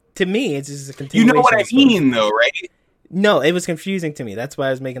to me it's just a continuation. You know what I mean, though, right? No, it was confusing to me. That's why I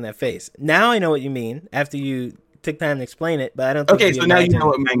was making that face. Now I know what you mean after you took time to explain it, but I don't think okay, so now you know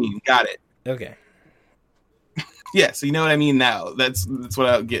what I mean. Got it. Okay. Yeah, so you know what I mean now. That's what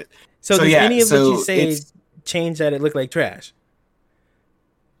I'll get. So does any of what you say change that it looked like trash?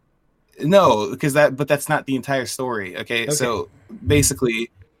 No, because that's not the entire story. Okay, so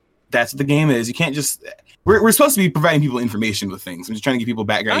basically, that's what the game is. You can't just. We're supposed to be providing people information with things. I'm just trying to give people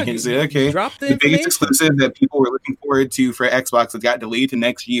background. You can't just say, okay, the biggest exclusive that people were looking forward to for Xbox that got delayed to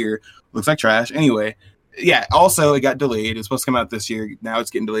next year looks like trash. Anyway, yeah. Also, it got delayed. It was supposed to come out this year. Now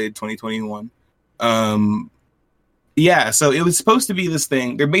it's getting delayed 2021. Yeah, so it was supposed to be this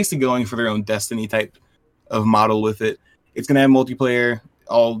thing. They're basically going for their own Destiny type of model with it. It's going to have multiplayer.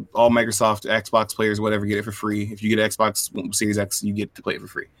 All Microsoft, Xbox players, whatever, get it for free. If you get Xbox Series X, you get to play it for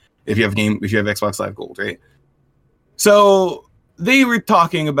free. If you have Xbox Live Gold, right? So they were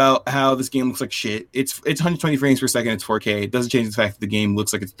talking about how this game looks like shit. It's 120 frames per second. It's 4K. It doesn't change the fact that the game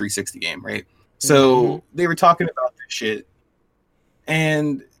looks like it's a 360 game, right? So they were talking about this shit,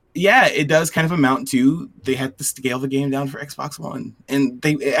 and yeah, it does kind of amount to they had to scale the game down for Xbox One, and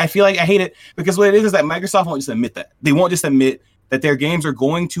I feel like I hate it because what it is that Microsoft won't just admit that. They won't just admit that their games are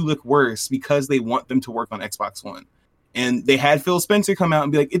going to look worse because they want them to work on Xbox One. And they had Phil Spencer come out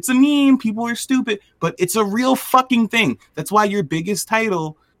and be like, it's a meme, people are stupid, but it's a real fucking thing. That's why your biggest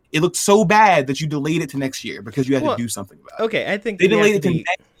title, it looked so bad that you delayed it to next year because you had to do something about it. Okay, I think they delayed it to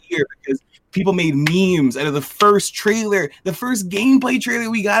next year because people made memes out of the first trailer, the first gameplay trailer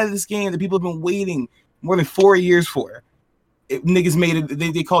we got of this game that people have been waiting more than 4 years for. Niggas made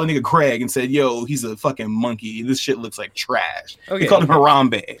it. They called a nigga Craig and said, "Yo, he's a fucking monkey. This shit looks like trash." Okay, they called him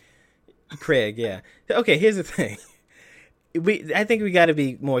Harambe. Craig, yeah. Okay, here's the thing. I think we got to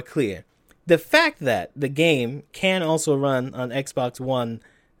be more clear. The fact that the game can also run on Xbox One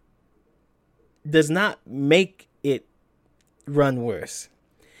does not make it run worse.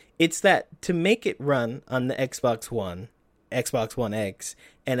 It's that to make it run on the Xbox One, Xbox One X,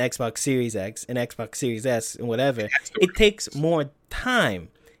 and Xbox Series X, and Xbox Series S, and whatever, it takes more time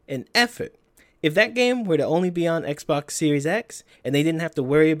and effort. If that game were to only be on Xbox Series X, and they didn't have to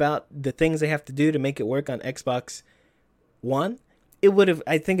worry about the things they have to do to make it work on Xbox One,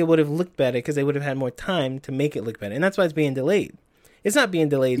 I think it would have looked better because they would have had more time to make it look better. And that's why it's being delayed. It's not being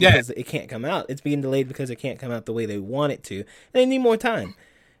delayed because it can't come out. It's being delayed because it can't come out the way they want it to. And they need more time.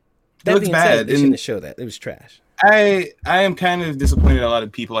 That being said, they shouldn't have showed that. It was trash. I am kind of disappointed at a lot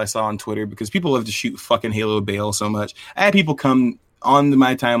of people I saw on Twitter because people love to shoot fucking Halo bail so much. I had people come on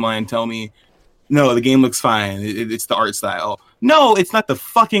my timeline tell me, no, the game looks fine. It's the art style. No, it's not the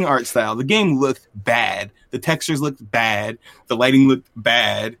fucking art style. The game looked bad. The textures looked bad. The lighting looked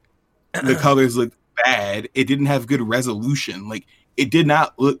bad. The colors looked bad. It didn't have good resolution. Like, it did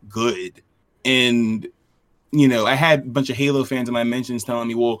not look good. And, you know, I had a bunch of Halo fans in my mentions telling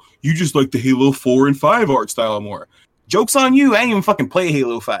me, well, you just like the Halo 4 and 5 art style more. Joke's on you. I didn't even fucking play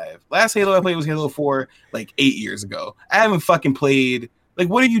Halo 5. Last Halo I played was Halo 4 like 8 years ago. I haven't fucking played... Like,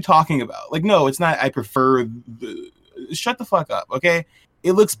 what are you talking about? Like, no, it's not. I prefer shut the fuck up, okay?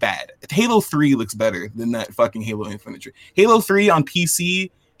 It looks bad. Halo 3 looks better than that fucking Halo Infinite trailer. Halo 3 on PC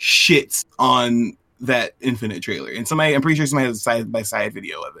shits on that Infinite trailer. And I'm pretty sure somebody has a side-by-side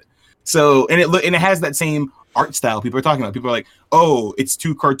video of it. So, and it has that same art style people are talking about. People are like, oh, it's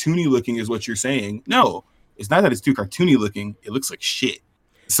too cartoony looking is what you're saying. No, it's not that it's too cartoony looking. It looks like shit.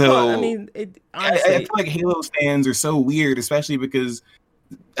 So, well, I mean, honestly, I feel like Halo fans are so weird, especially because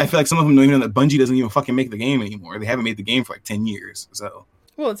I feel like some of them don't even know that Bungie doesn't even fucking make the game anymore. They haven't made the game for like 10 years. So,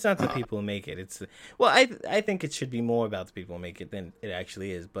 well, it's not the people who make it. I think it should be more about the people who make it than it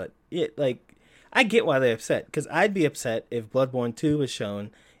actually is. But I get why they're upset because I'd be upset if Bloodborne 2 was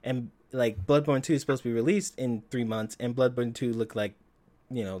shown and like Bloodborne 2 is supposed to be released in 3 months and Bloodborne 2 looked like,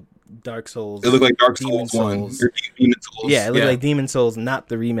 you know, Dark Souls. It looked like Dark Souls 1 or Demon Souls. Yeah, it looked like Demon Souls, not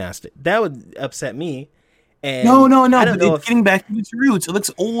the remastered. That would upset me. And no. But it's getting back to its roots. It looks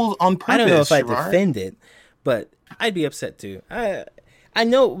old on purpose. I don't know if I defend it, but I'd be upset too. I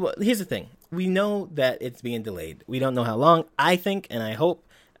know. Well, here's the thing: we know that it's being delayed. We don't know how long. I think, and I hope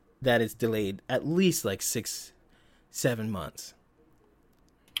that it's delayed at least like 6-7 months.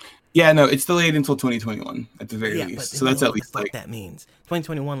 Yeah, no, it's delayed until 2021 at the very least. So that's at least like that means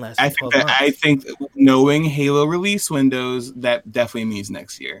 2021 last. I think knowing Halo release windows, that definitely means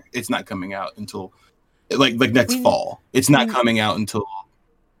next year. It's not coming out until. Like next fall. It's not coming out until...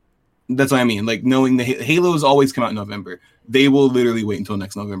 That's what I mean. Like, knowing the Halos always come out in November. They will literally wait until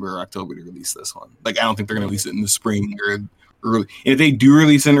next November or October to release this one. Like, I don't think they're going to release it in the spring or early. And if they do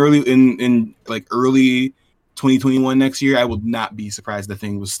release it in early 2021 next year, I will not be surprised the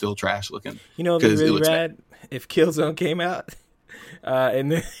thing was still trash looking. You know, it'd be really rad if Killzone came out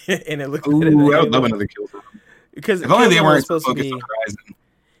and it looked better than Halo. I would love another Killzone. Because if only they weren't supposed to be... on Horizon.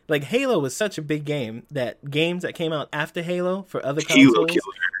 Like, Halo was such a big game that games that came out after Halo for other consoles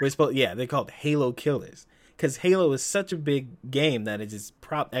were supposed... Yeah, they called Halo killers. Because Halo was such a big game that it just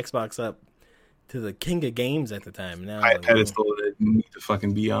propped Xbox up to the king of games at the time. Now, I pedestal that you need to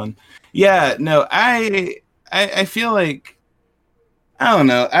fucking be on. Yeah, no, I feel like... I don't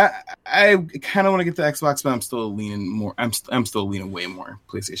know. I kind of want to get the Xbox, but I'm still leaning more... I'm still leaning way more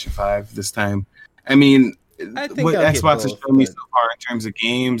PlayStation 5 this time. I mean... what Xbox has shown me so far in terms of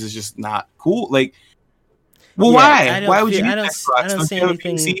games is just not cool. Like, well, why? Why would you get Xbox? I don't see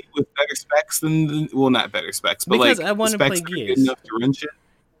anything PC with better specs than not better specs, but because like I want to play Gears. Good enough to run shit.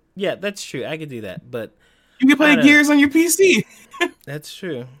 Yeah, that's true. I could do that, but you can play Gears on your PC. That's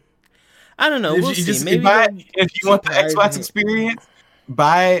true. I don't know. We'll see. Maybe if you want the Xbox experience,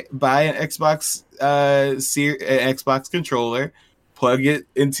 buy an Xbox Xbox controller. Plug it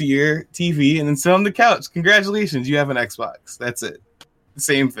into your TV and then sit on the couch. Congratulations, you have an Xbox. That's it.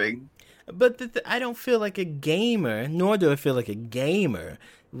 Same thing. But I don't feel like a gamer, nor do I feel like a gamer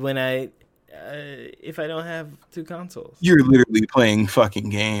when I if I don't have two consoles. You're literally playing fucking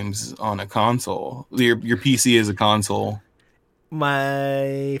games on a console. Your PC is a console.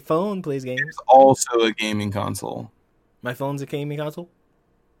 My phone plays games. It's also a gaming console. My phone's a gaming console?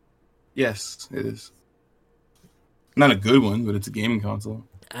 Yes, it is. Not a good one, but it's a gaming console.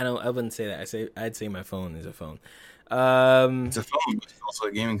 I wouldn't say that. I'd say my phone is a phone. It's a phone, but it's also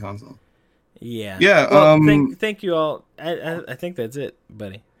a gaming console. Yeah. Yeah. Well, thank you all. I think that's it,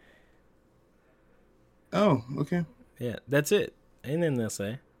 buddy. Oh, okay. Yeah, that's it. And then they'll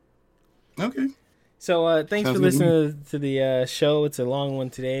say. Okay. So thanks Sounds for good listening to the show. It's a long one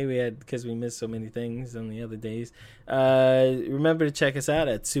today. Because we missed so many things on the other days. Remember to check us out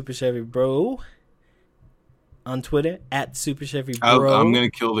at Super Chevy Bro on Twitter at Super Chevy Bro. I'm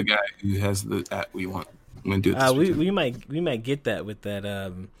gonna kill the guy who has the at we want. I'm gonna do it. This we might get that with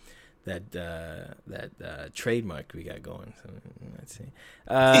that trademark we got going. So, let's see.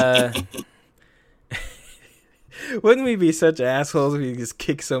 Wouldn't we be such assholes if we just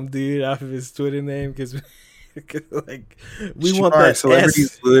kick some dude off of his Twitter name because like we want that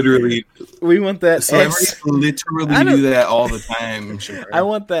celebrities S. Literally, we want that celebrities S. literally do that all the time. Sure. I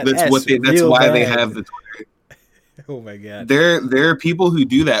want that. That's S That's why bad. they have the Twitter. Oh my god! There are people who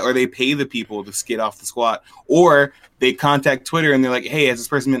do that, or they pay the people to skid off the squat, or they contact Twitter and they're like, "Hey, has this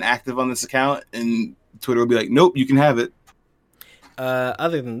person been active on this account?" And Twitter will be like, "Nope, you can have it."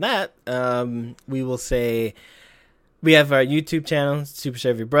 Other than that, we will say we have our YouTube channel, Super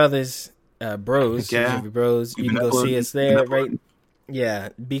Chevy Brothers, Bros, Yeah. Super Chevy Bros. You can go see us there, right? Yeah,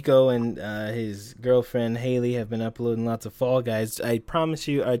 Biko and his girlfriend Haley have been uploading lots of Fall Guys. I promise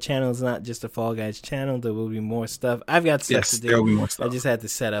you, our channel is not just a Fall Guys channel. There will be more stuff. I've got stuff to do. There will be more stuff. I just had to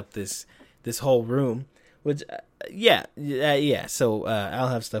set up this whole room, which yeah. So I'll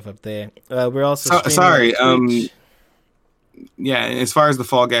have stuff up there. We're also sorry. on Twitch. Yeah, and as far as the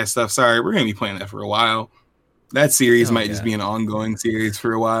Fall Guys stuff, sorry, we're gonna be playing that for a while. That series might just be an ongoing series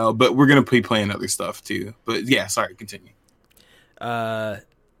for a while, but we're gonna be playing other stuff too. But yeah, sorry, continue.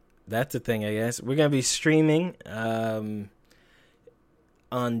 That's the thing, I guess. We're gonna be streaming on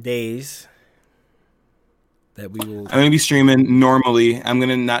days that we will. I'm gonna be streaming normally. I'm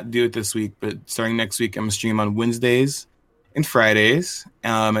gonna not do it this week, but starting next week, I'm gonna stream on Wednesdays and Fridays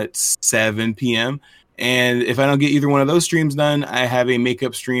at 7 p.m. And if I don't get either one of those streams done, I have a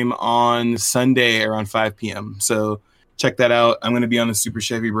makeup stream on Sunday around 5 p.m. So check that out. I'm going to be on the Super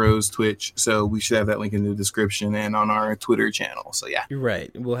Chevy Bros Twitch, so we should have that link in the description and on our Twitter channel. So yeah, you're right.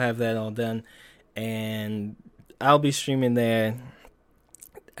 We'll have that all done, and I'll be streaming there.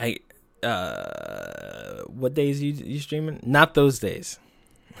 What days you streaming? Not those days.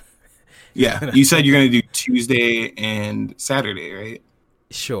 Yeah, you said you're going to do Tuesday and Saturday, right?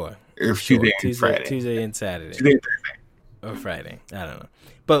 Sure. Or Tuesday and Friday. Tuesday and Saturday. Tuesday and Thursday. Or Friday. I don't know.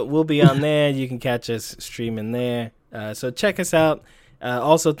 But we'll be on there. You can catch us streaming there. So check us out.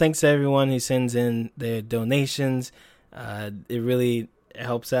 Also, thanks to everyone who sends in their donations. It really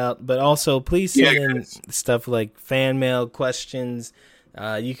helps out. But also, please send in stuff like fan mail, questions.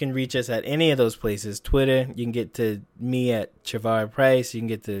 You can reach us at any of those places. Twitter, you can get to me at Chavar Price. You can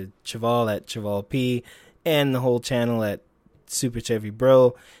get to Chaval at Chaval P. And the whole channel at Super Chevy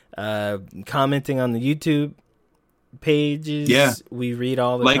Bro. Commenting on the YouTube pages. Yeah, we read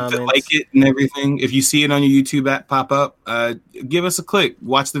all the comments. Like it and everything. If you see it on your YouTube app pop up, give us a click.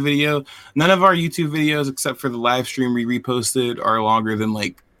 Watch the video. None of our YouTube videos, except for the live stream we reposted, are longer than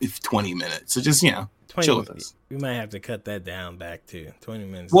like 20 minutes. So just chill with us. We might have to cut that down back to 20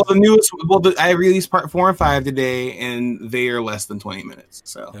 minutes. Well, I released part 4 and 5 today, and they are less than 20 minutes.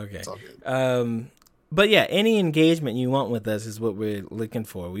 So okay, it's all good. But yeah, any engagement you want with us is what we're looking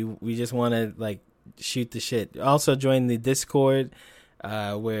for. We just want to shoot the shit. Also join the Discord,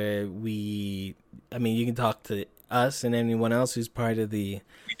 where you can talk to us and anyone else who's part of the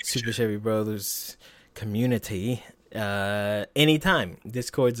Super Chevy Brothers community anytime.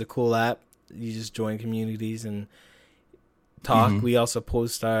 Discord's a cool app. You just join communities and talk. Mm-hmm. We also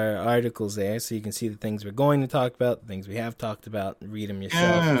post our articles there, so you can see the things we're going to talk about, the things we have talked about, read them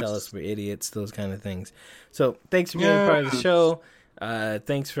yourself, tell us we're idiots, those kind of things. So thanks for being a part of the show.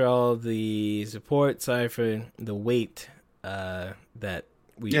 Thanks for all the support. Sorry for the wait that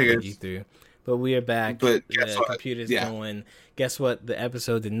we put you through. But we are back. But the computer's going. Guess what? The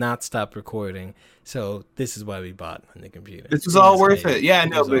episode did not stop recording. So this is why we bought the computer. This was all worth it. Yeah,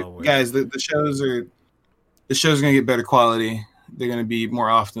 no, but guys, the shows are going to get better quality. They're going to be more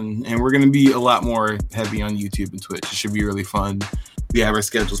often, and we're going to be a lot more heavy on YouTube and Twitch. It should be really fun. We have our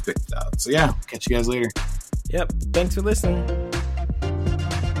schedules picked out. So yeah, catch you guys later. Yep. Thanks for listening.